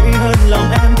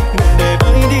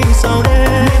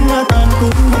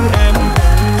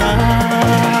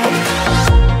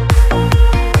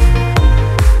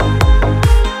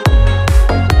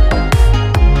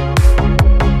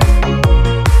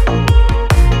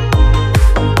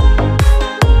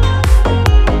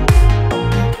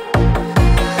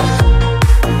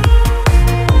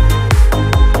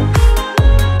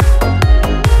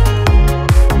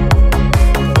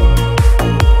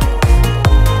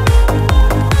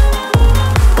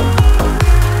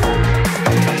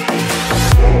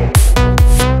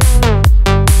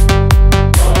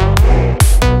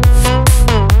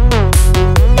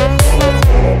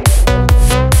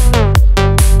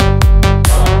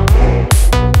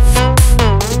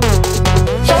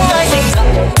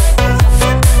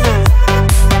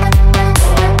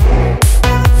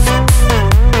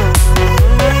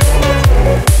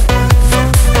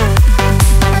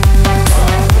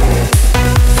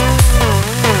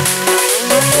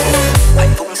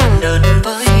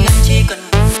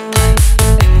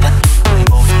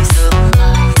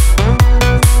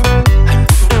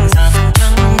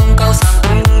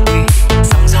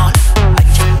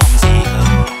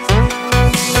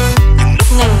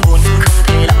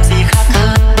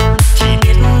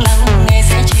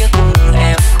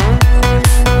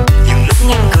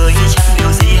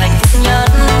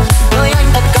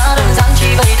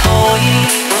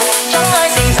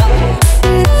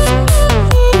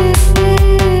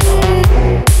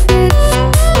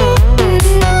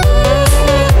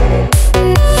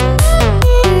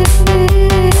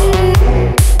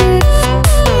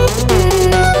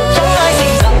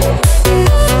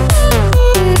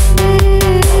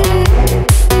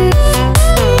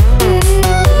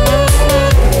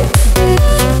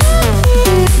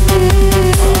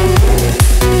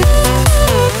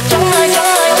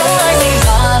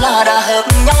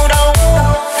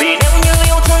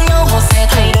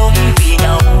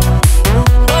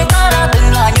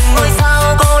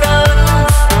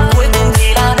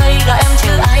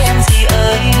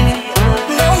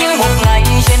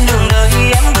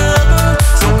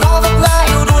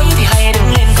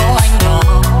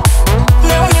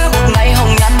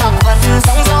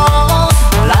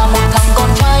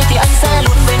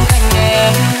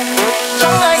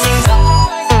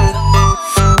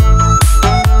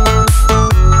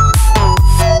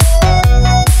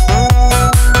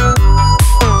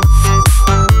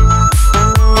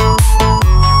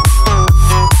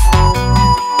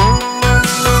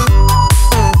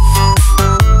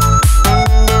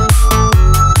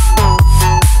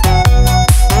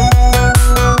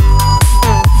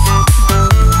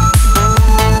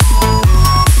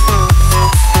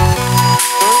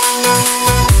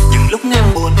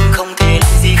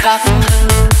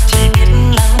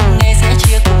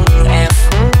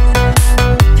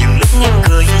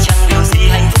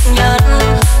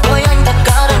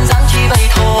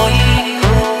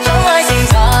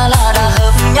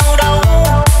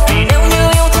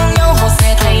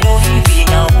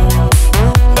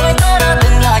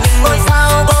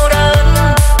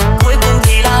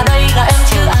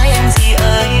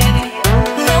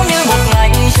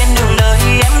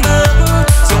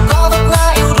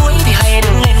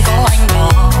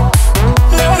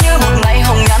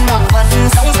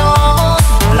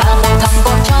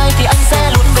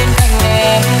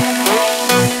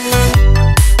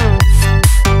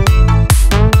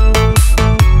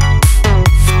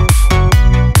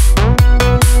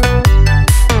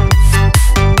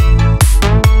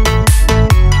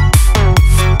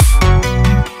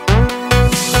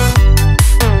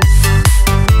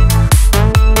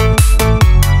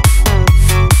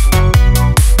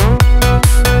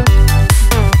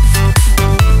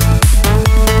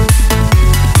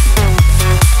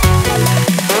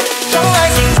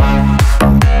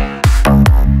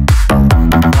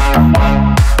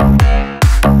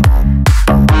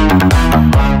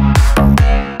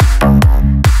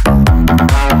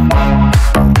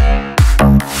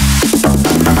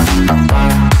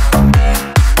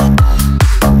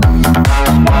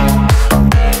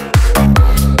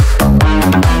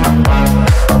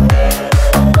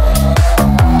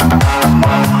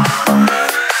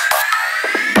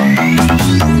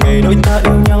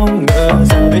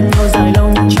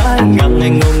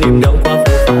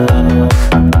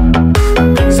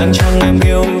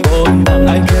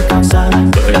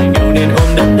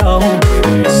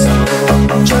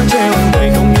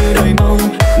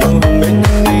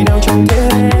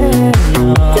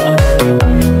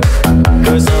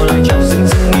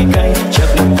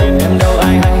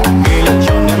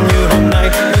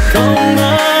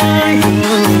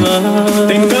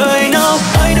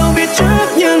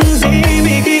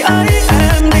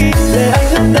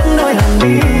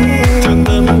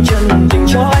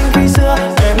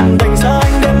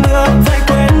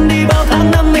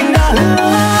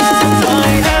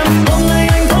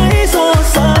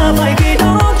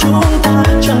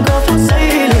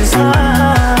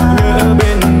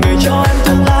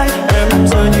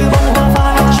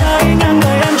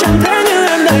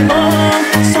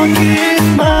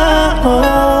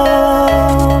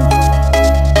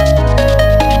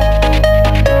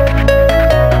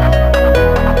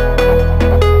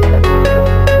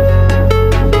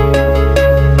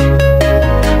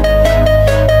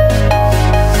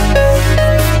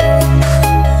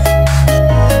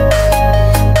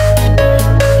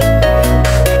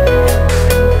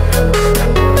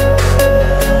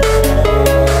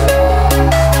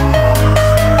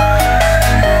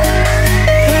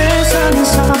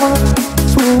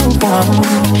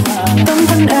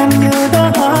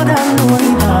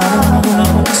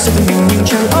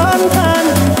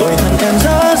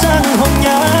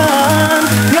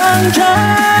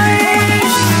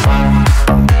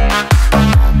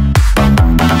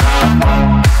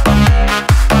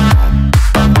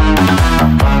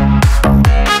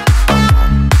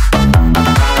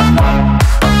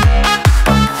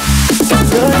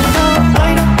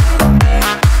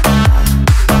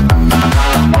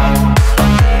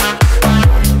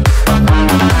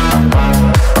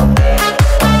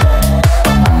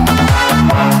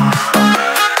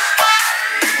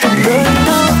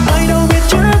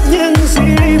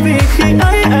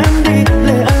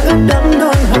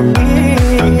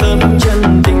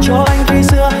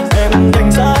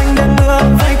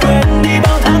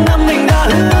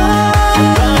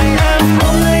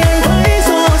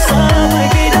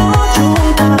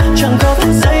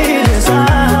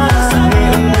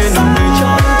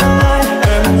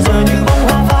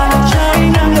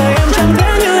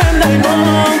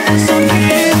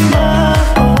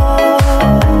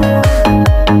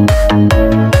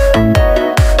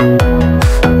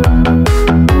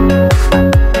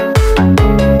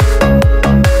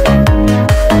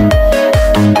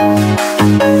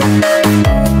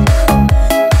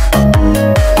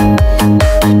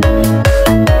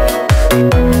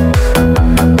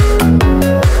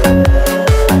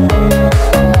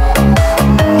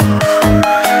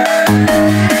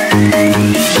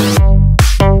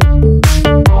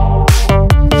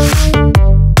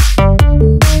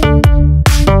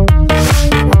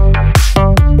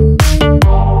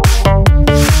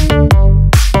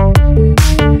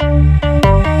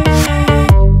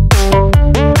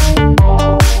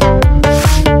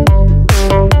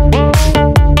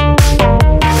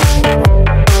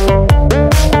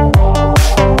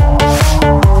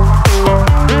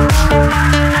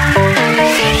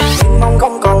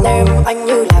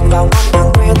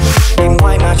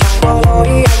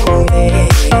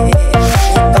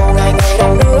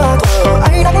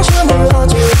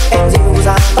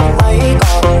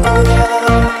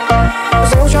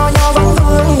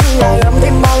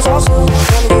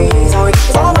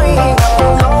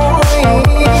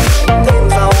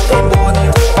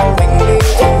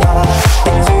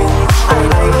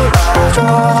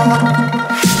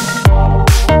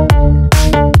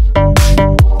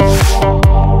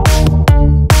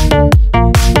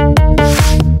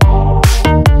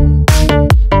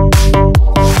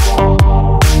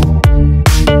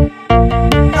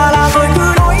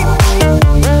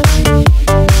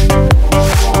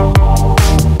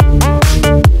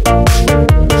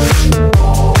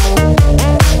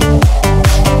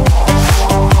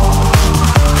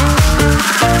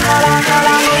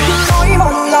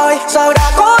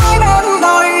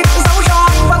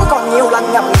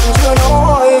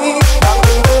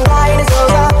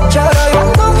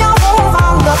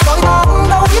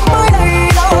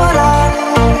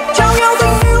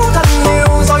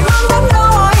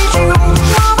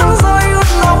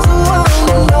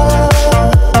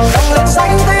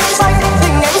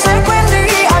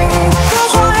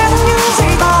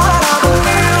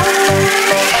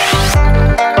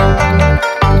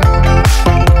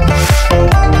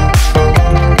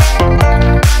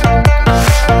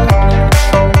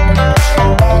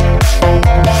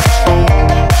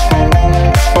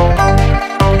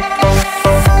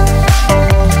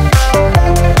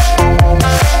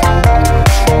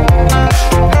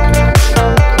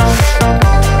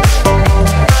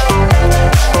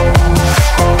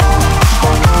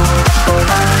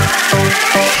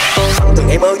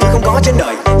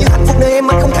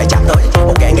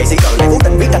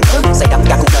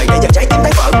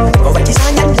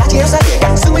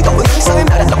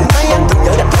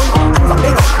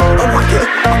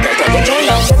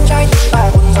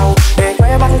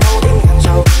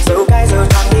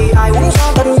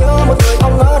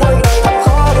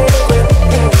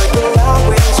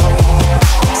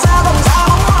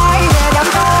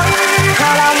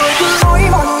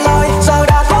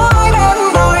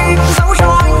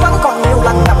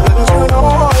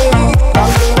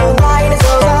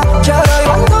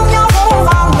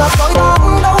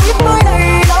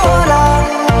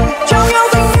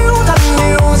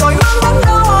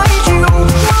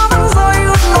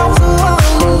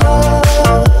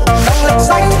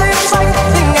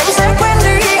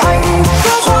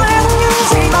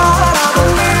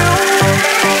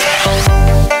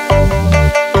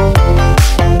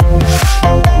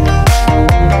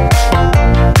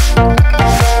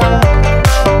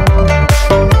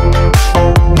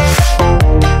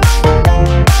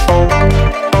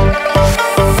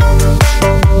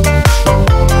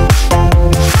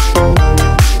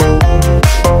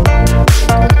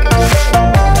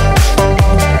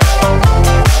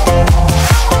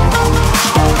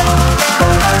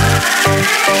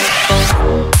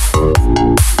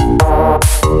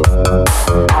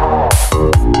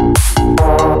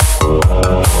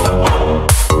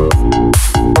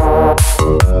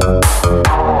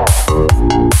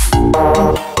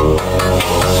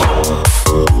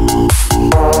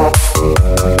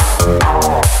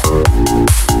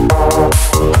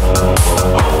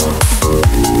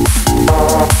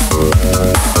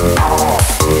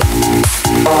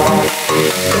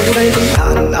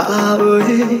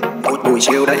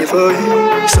chiều đầy vơi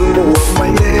sương mù mây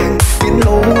đen biến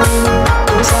lâu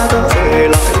tôi xa ta về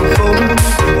lại không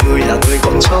người là người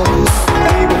còn trong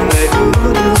đi buồn lệ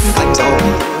ướt thành dòng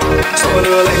gió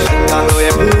đưa lên thành ngàn người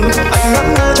em ước anh ngất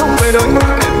ngơ trong về đôi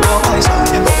mưa em có ai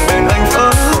rồi còn bên anh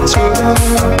phát chưa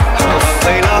hào vàng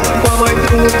thay lá qua mấy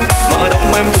thương mà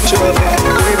đông em cũng chưa về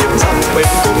tôi biết rằng mình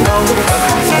cũng đau cần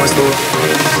mỏi rồi.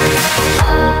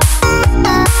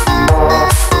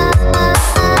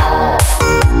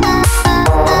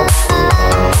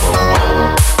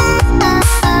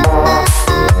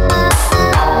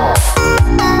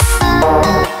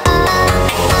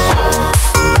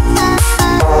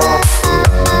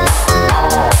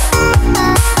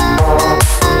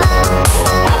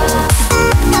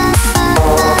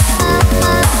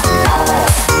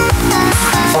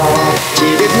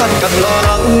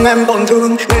 Em tổn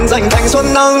thương nên dành thanh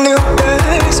xuân nâng niu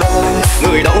thế rồi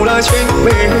người đâu là chính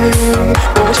mình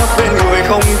cố chấp bên người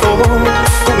không tốt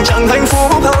cũng chẳng hạnh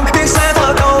phúc hơn khi sẽ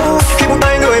thở câu khi buông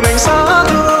tay người mình xa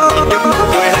thương những nụ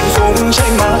cười hạnh phúc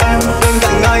trên má em bên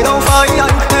cạnh ngài đâu phải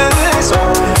anh thế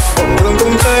rồi tổn thương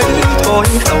cũng thế thôi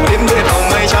dẫu đêm về hồng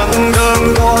mây trắng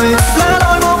đơn côi lẽ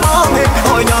đôi mong mong hình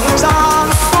hỏi nhận ra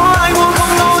có ai buông không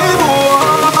nỗi buồn.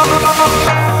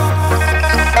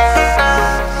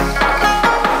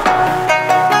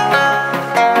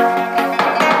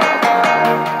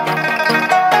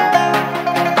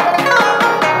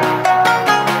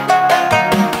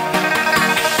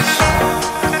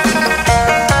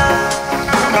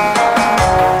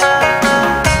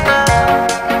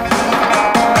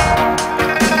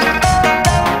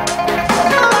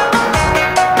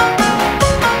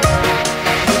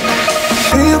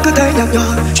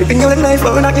 Chuyện tình yêu đến nay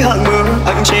vỡ nát như hàng mưa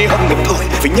anh chỉ hận mình thôi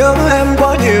vì nhớ em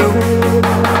quá nhiều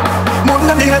muốn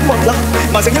em đi hết một lần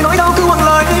mà dường như nỗi đau cứ quăng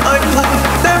lại anh lại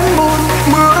đêm buồn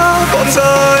mưa còn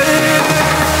rơi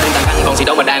nhưng thằng còn gì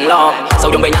đâu mà đang lo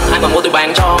sâu trong bề nhăn hai mà mua tôi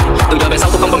bàn cho từ giờ về sau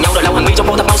tôi không còn nhau đời lâu hàng mi trong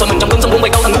vô thật mau sao mình trong gương sống buông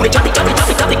bày câu thằng ngu để chết thì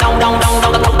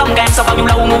đau tận thấu tâm can sau bao nhiêu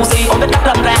lâu ngu si ôm đến cắt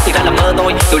lâm ra thì ra là mơ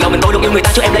tôi từ lâu mình tôi luôn yêu người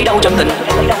ta chứ em lấy đâu chân tình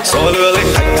gió lừa lên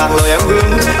thành ngàn lời em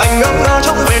hương anh ngỡ ngơ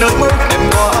trong về nơi mưa em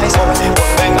có ai rồi còn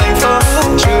mình anh phớt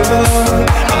chưa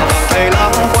hạ vàng thay lá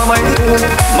qua mấy thương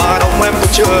mà đông em cũng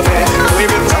chưa về tôi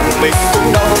biết rằng mình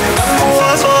cũng đau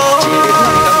mùa gió chỉ biết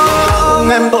anh đang lo lắng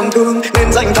em tổn thương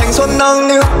nên dành thanh xuân nâng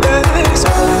niu thế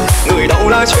rồi người đâu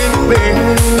là chính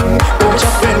mình cố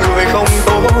chấp bên người không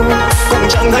tốt cũng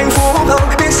chẳng hạnh phúc hơn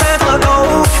khi sẽ thở câu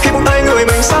khi buông tay người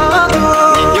mình xa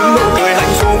thương nhìn những nụ cười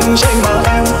hạnh phúc trên má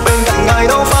em bên cạnh ngài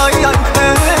đâu phải anh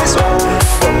thế rồi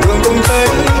còn thương cũng thế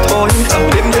thôi dẫu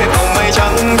đêm về hồng mây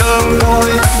trắng đơn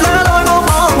côi lẽ đôi mong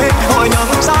mong hình hỏi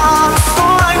nhận ra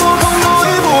có ai buông không nỗi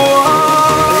buồn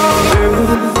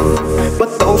bắt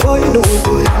đầu với nụ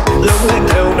cười lớn lên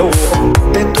theo nụ hôn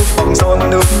kết thúc bằng giọt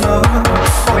nước mắt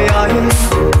hỏi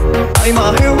ai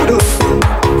mà hiểu được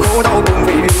khổ đau cùng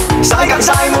vì yêu sai càng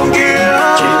sai muôn kia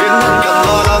chỉ biết mình cần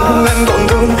lo lắng em tổn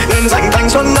thương nên dành thanh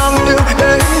xuân nâng niu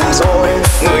thế rồi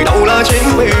người đâu là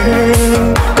chính mình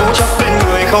cố chấp bên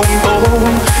người không tốt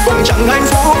cũng chẳng hạnh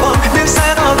phúc hơn biết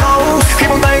sẽ thở câu khi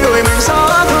buông tay người mình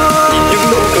xa thương nhìn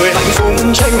những nụ cười hạnh phúc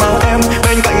trên má em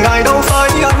bên cạnh ngài đâu phải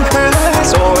anh thế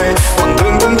rồi còn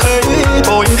thương cũng thế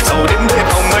thôi dẫu đêm về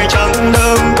hồng mây trắng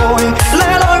đơn côi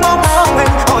lẽ loi mong mong em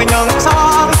hỏi nhận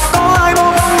ra có ai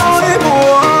buông không nỗi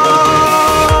buồn.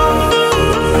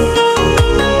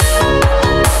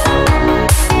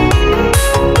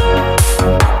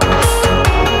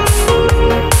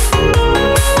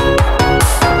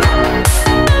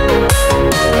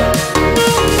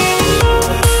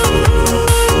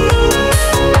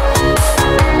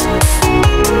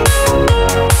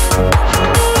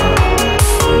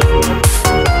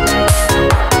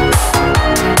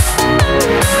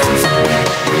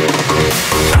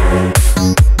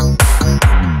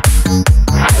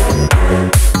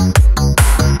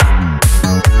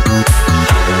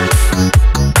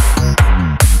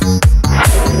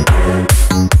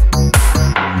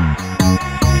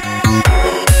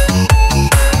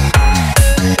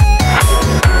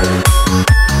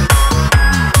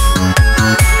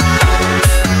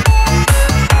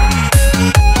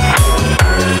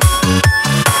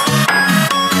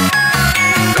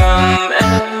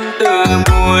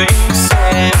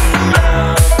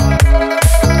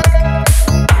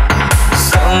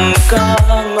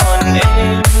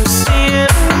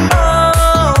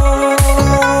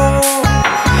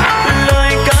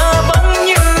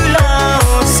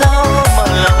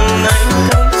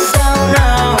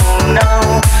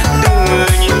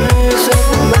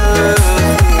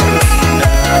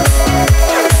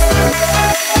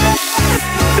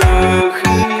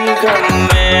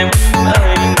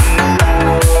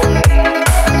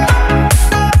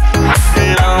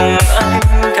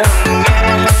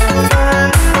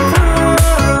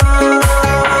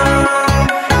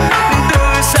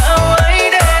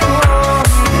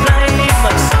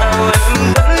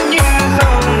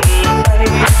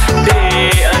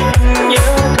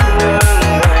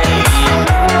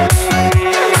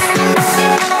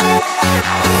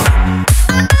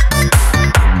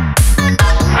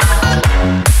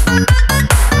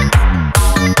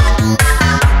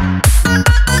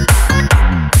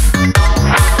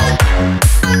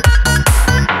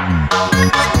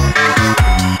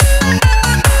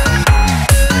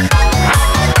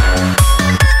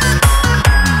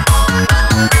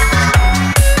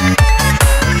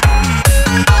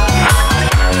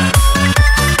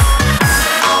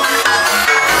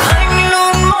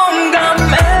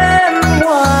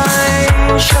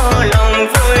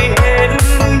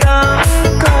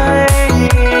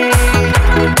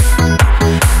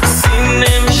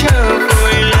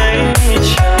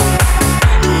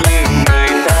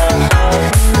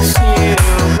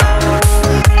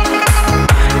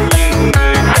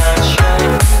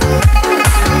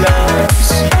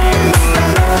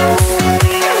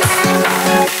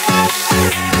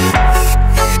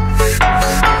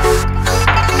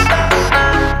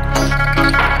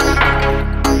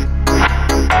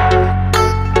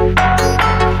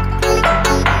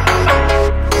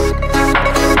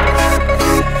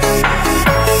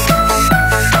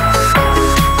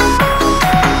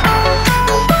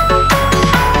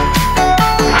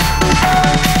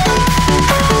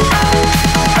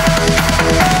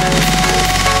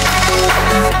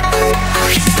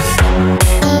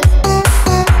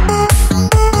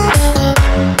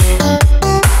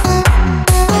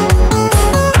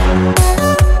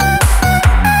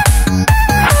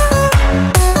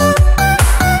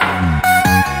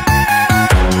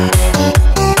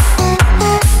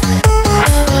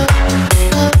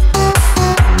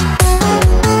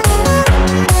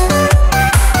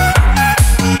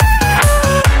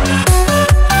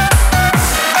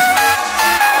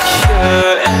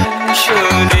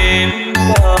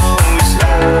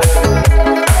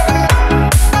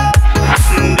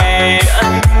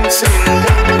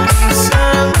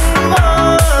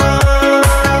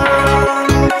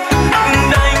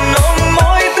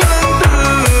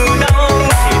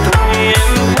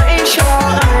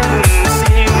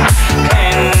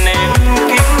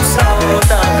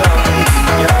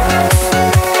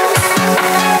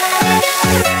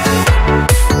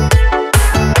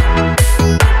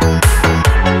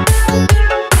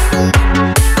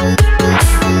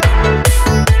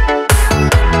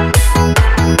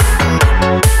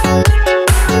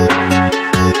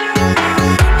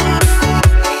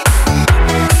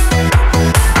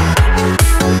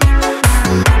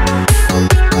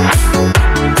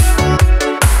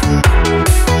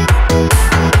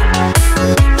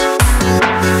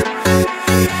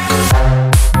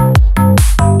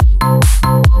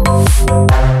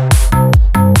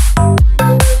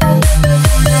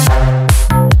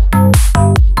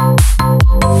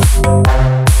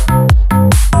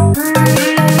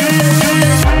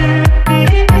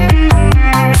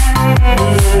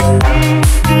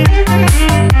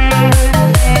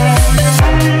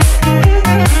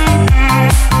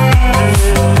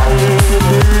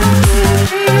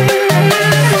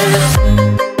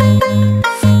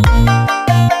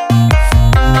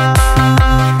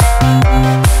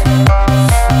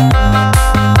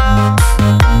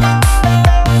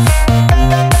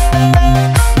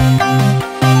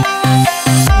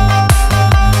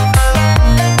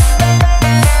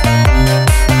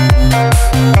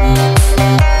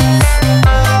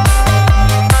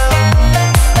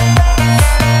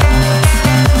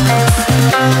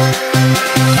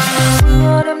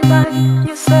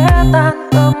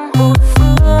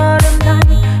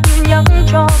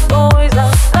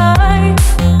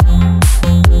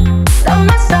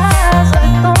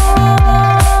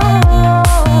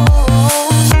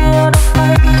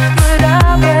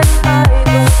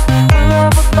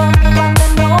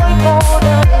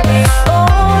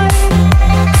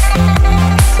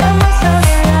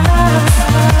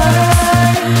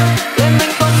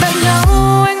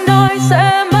 nói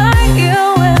sẽ mãi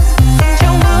yêu em. Từng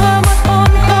chiều mưa mắt hôn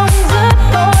không dứt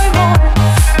đôi môi,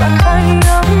 bàn tay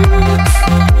ấm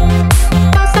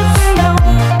ta sẽ với nhau.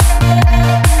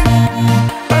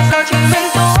 Và giờ chỉ mình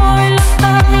tôi lặng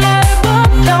thang lê bước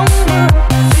trong mưa,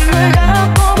 vì người đã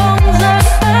có bóng dáng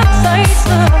khác say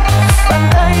sưa. Bàn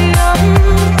tay ấm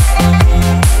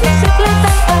siết lấy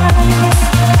tay anh.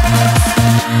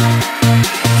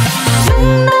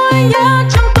 Những nỗi nhớ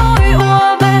trong tôi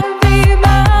ùa về vì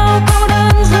bao câu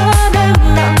đơn giữa đêm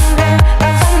nặng nề.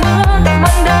 Và dòng mưa đã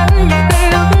mang đến những ký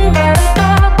ức về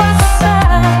ta quá rất xa.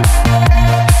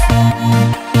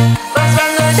 Và giờ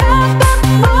người đã cất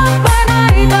bước bên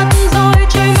ai thật rồi,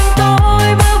 chỉ mình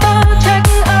tôi bơ vơ trách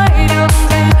ai được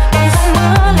gì. Còn dòng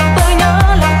mưa làm tôi nhớ,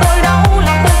 làm tôi đau,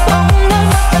 làm tôi không nói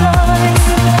mất lời.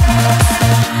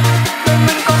 Đời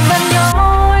mình còn bên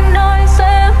nhau, anh nói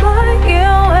sẽ mãi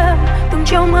yêu em. Từng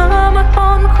chiều mưa mắt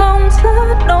hôn không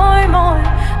dứt đôi môi,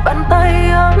 bàn tay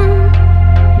ấm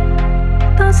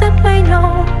ta siết lấy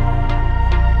nhau.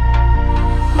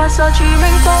 Mà giờ chỉ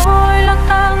mình tôi lang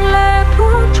thang lê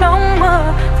bước trong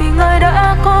mơ, vì người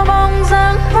đã có bóng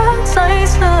dáng khác say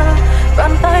sưa.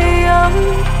 Bàn tay ấm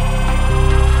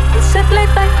siết lấy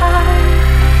tay anh.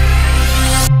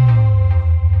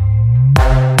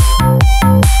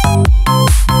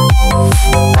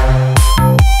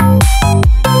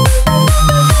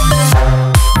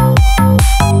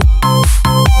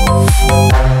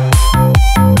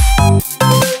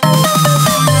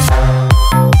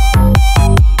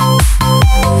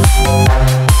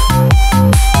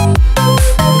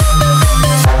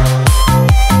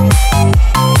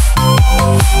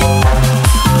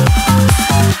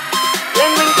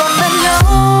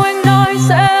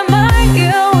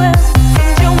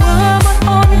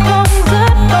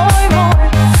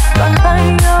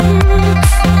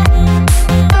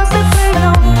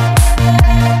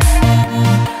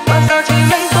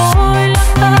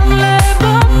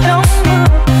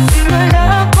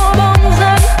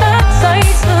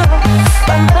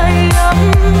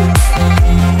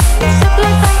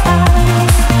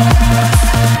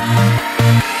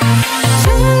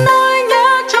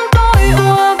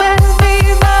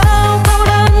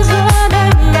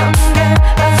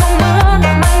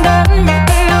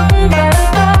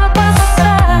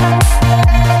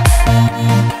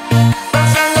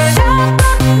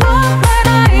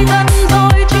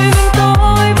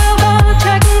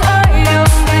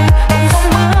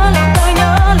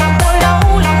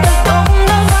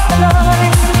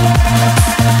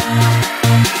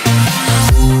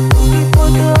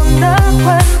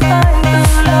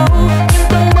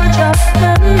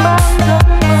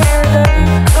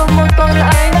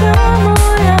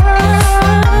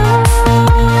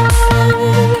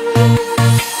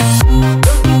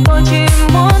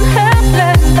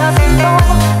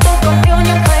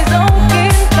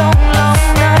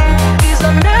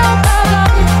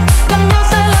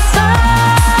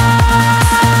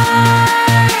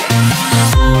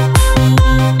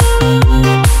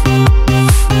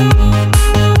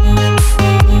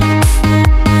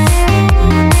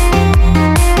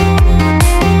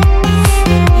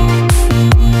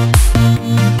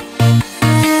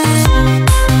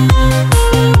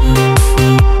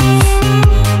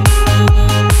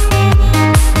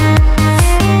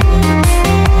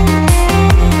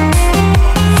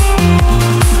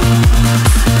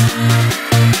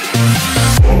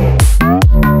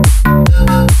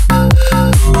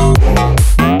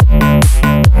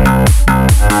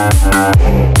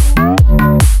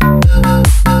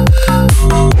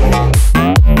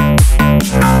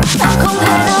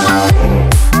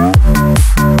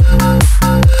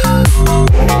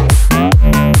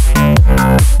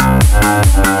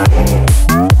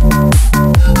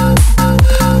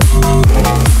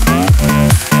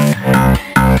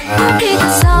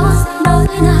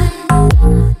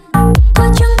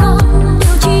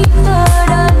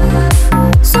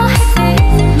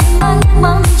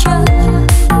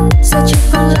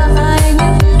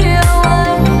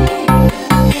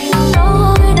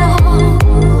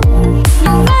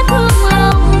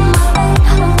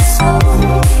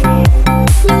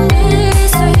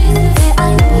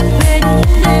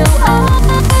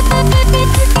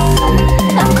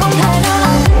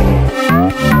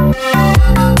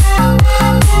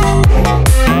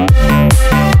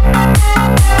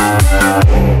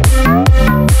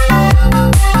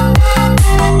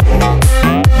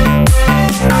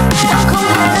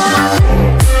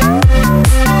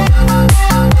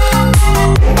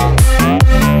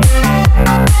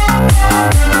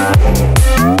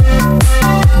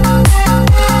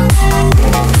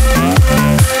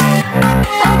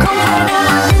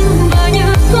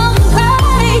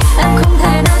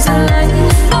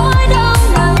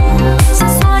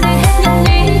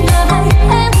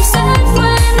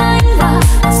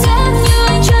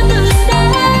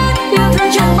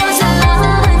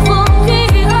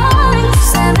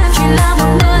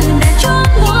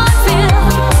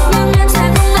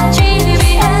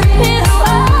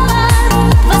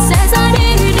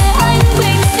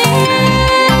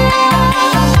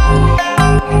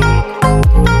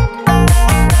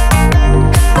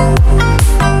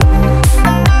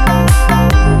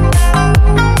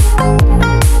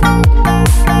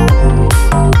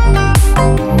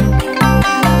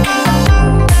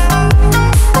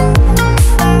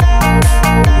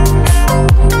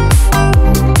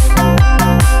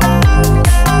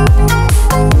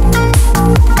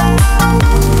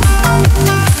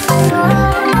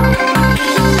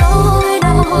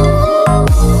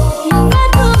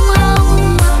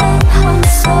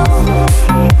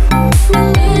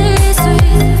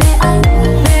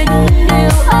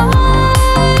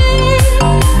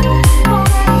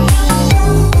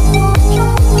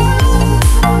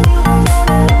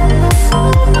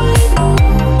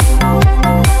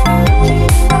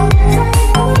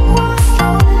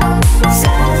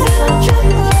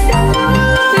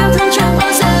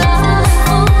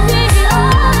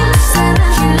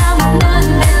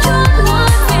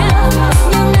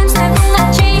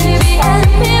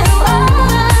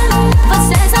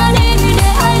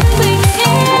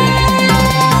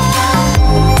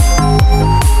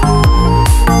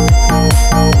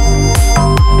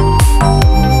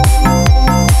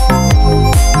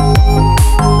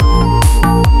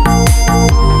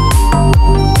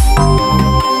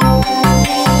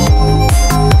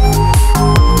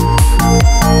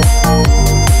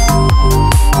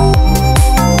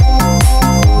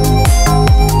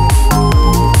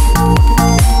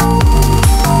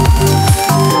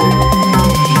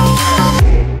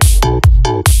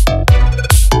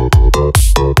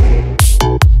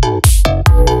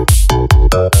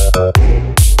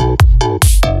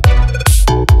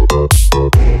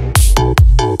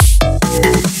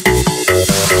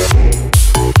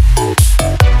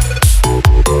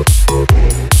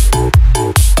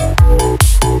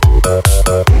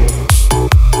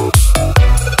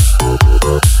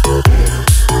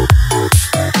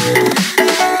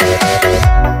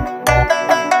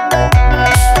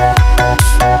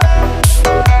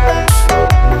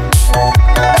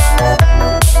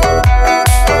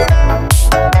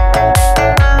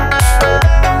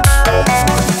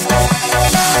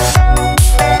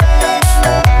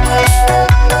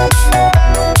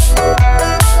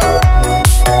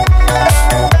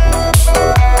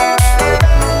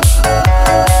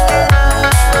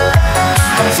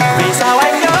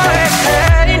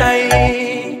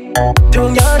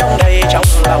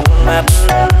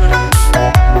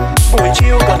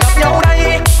 nhau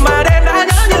đây mà đêm đã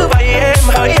nhớ như vậy em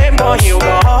hỡi em có hiểu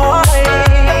gói.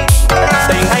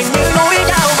 Tình anh như núi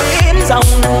cao biển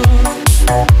rộng,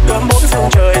 gom bốn phương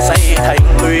trời xây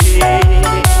thành lũy.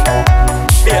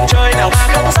 Biển trời nào mà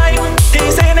không xanh thì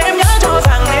xin em nhớ cho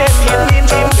rằng em hiên nhiên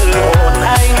chim từ hồn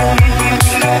anh.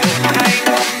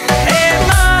 Em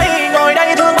ơi ngồi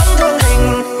đây thương bóng thương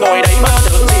hình, ngồi đây mơ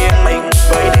tưởng riêng mình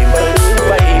với niềm mơ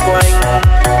vây quanh.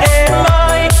 Em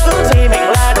ơi ước gì mình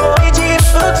là đôi chim,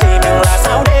 ước gì mình là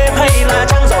sao đêm hay là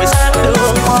trăng rọi sáng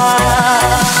đường hoa,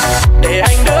 để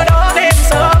anh đưa đón em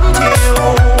sớm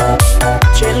chiều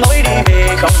trên lối đi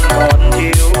về không còn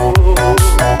thiếu.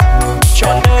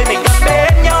 Trọn đời mình gần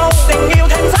bên nhau, tình yêu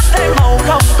thêm sắc thêm màu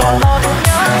không còn lo thương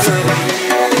nhớ.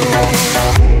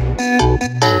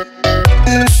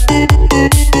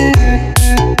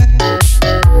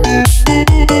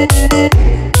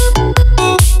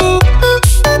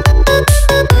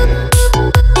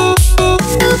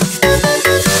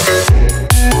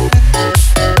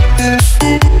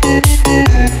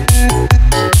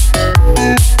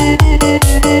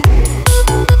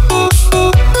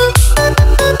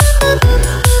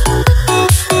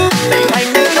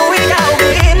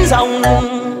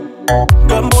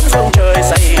 Gom bốn phương trời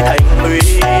xây thành lũy.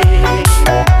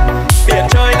 Biển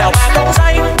trời nào mà không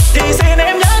xanh thì xin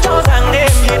em nhớ cho rằng em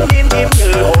hiên nhiên chim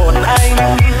như hồn anh.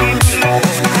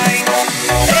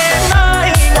 Em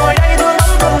ơi ngồi đây thương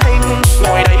bóng thương hình,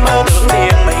 ngồi đây mơ tưởng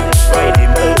riêng mình với niềm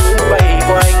mơ vây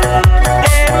quanh.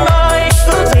 Em ơi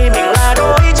ước gì mình là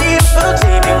đôi chim, ước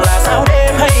gì mình là sao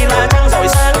đêm hay là trăng rọi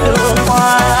sáng đường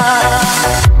hoa,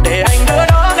 để anh đưa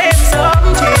đón em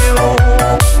sớm chiều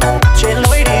trên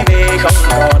lối đi về không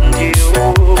còn thiếu.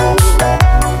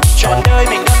 Trọn đời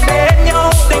mình gần bên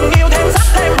nhau, tình yêu thêm sắc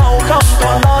thêm màu không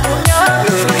còn lo thương nhớ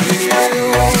người yêu.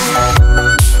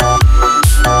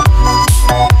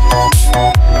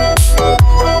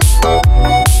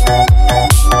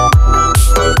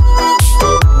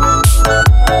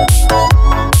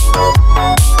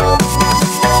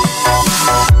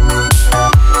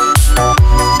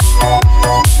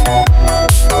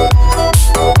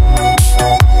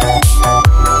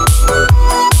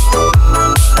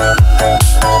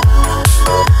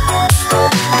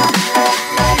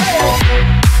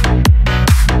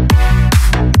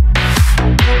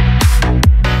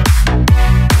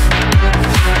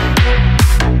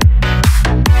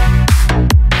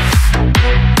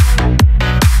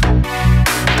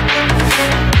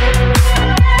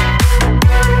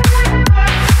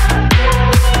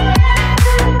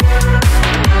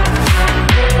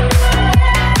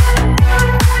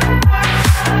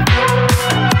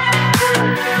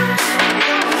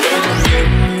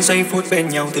 Giây phút bên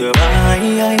nhau thừa mãi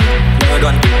anh, lỡ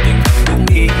đoạn tuyệt tình anh đứng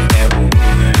đi theo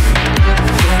người.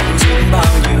 Không giữ bao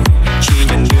nhiêu, chỉ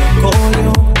nhận được cô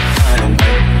yêu. Ta đồng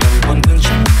hành vẫn còn thương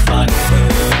chẳng phai mờ.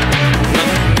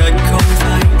 Ngần ngần không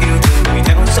phải yêu thương người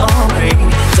theo gió mình,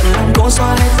 dần lòng cố xóa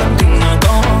hết tâm tình mà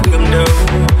có đường đâu.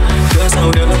 Đưa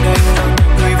sau đỡ anh,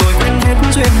 người vội quên hết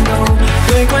duyên đầu.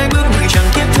 Người quay bước người chẳng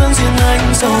kiếp thương riêng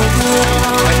anh sầu thương.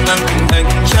 Anh mang tình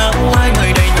anh trao ai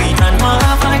người đây vì tàn hoa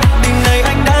phai. Tình này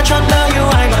anh đã chót lỡ yêu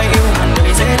ai mà yêu hẳn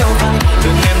đời dễ đâu phai.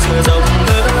 Thương em giờ rộng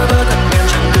bơ vơ thật em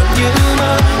chẳng được như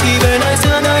mơ. Thì về nơi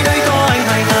xưa nơi đây có anh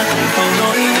hay ta cùng không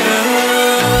nỗi nhớ.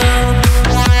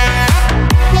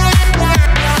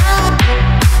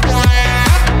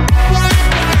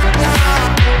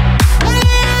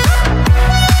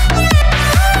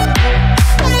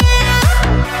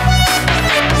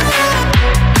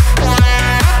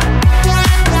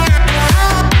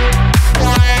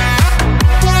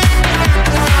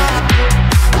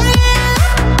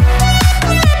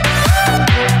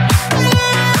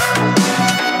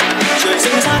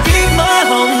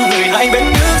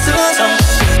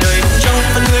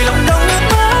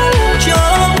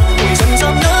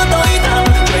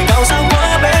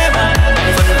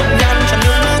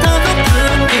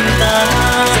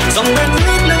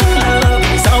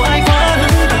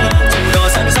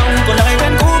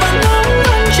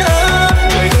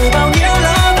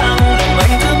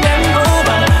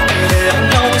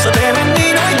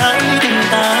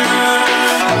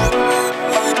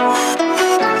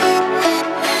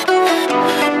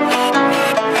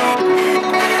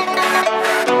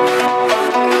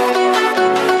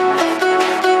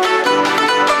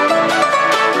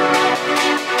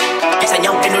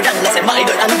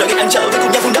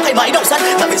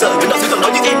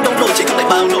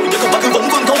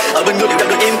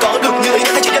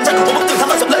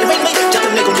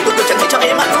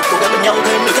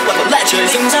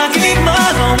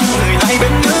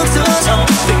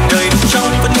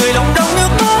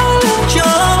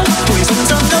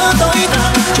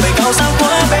 Sao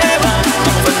quá bé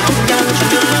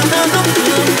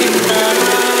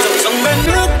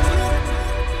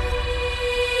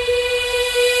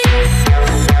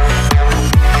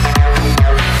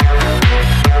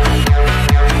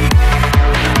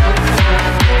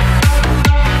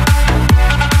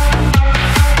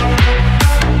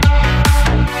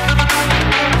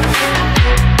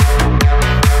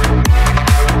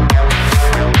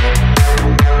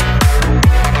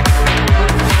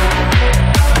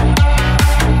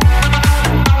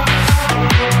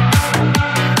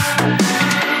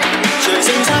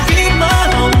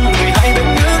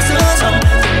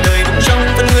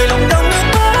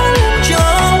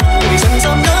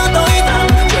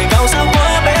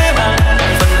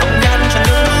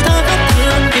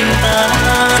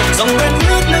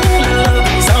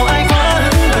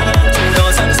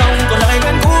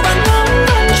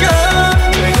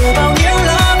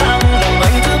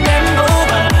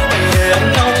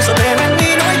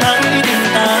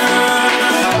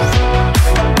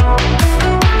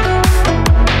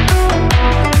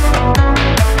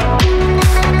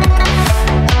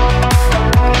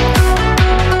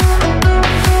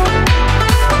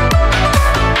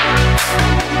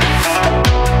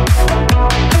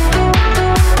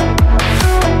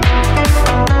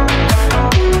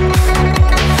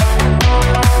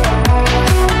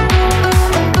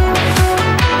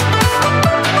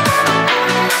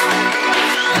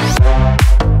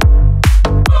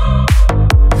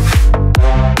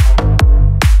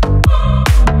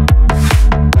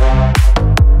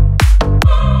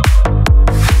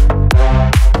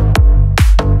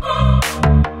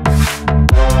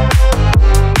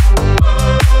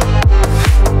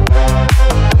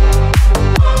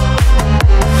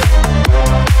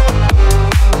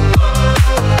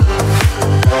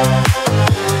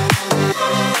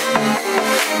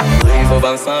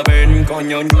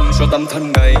nhớ nhung cho tâm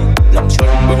thân này, lòng trần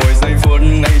bồi hồi giây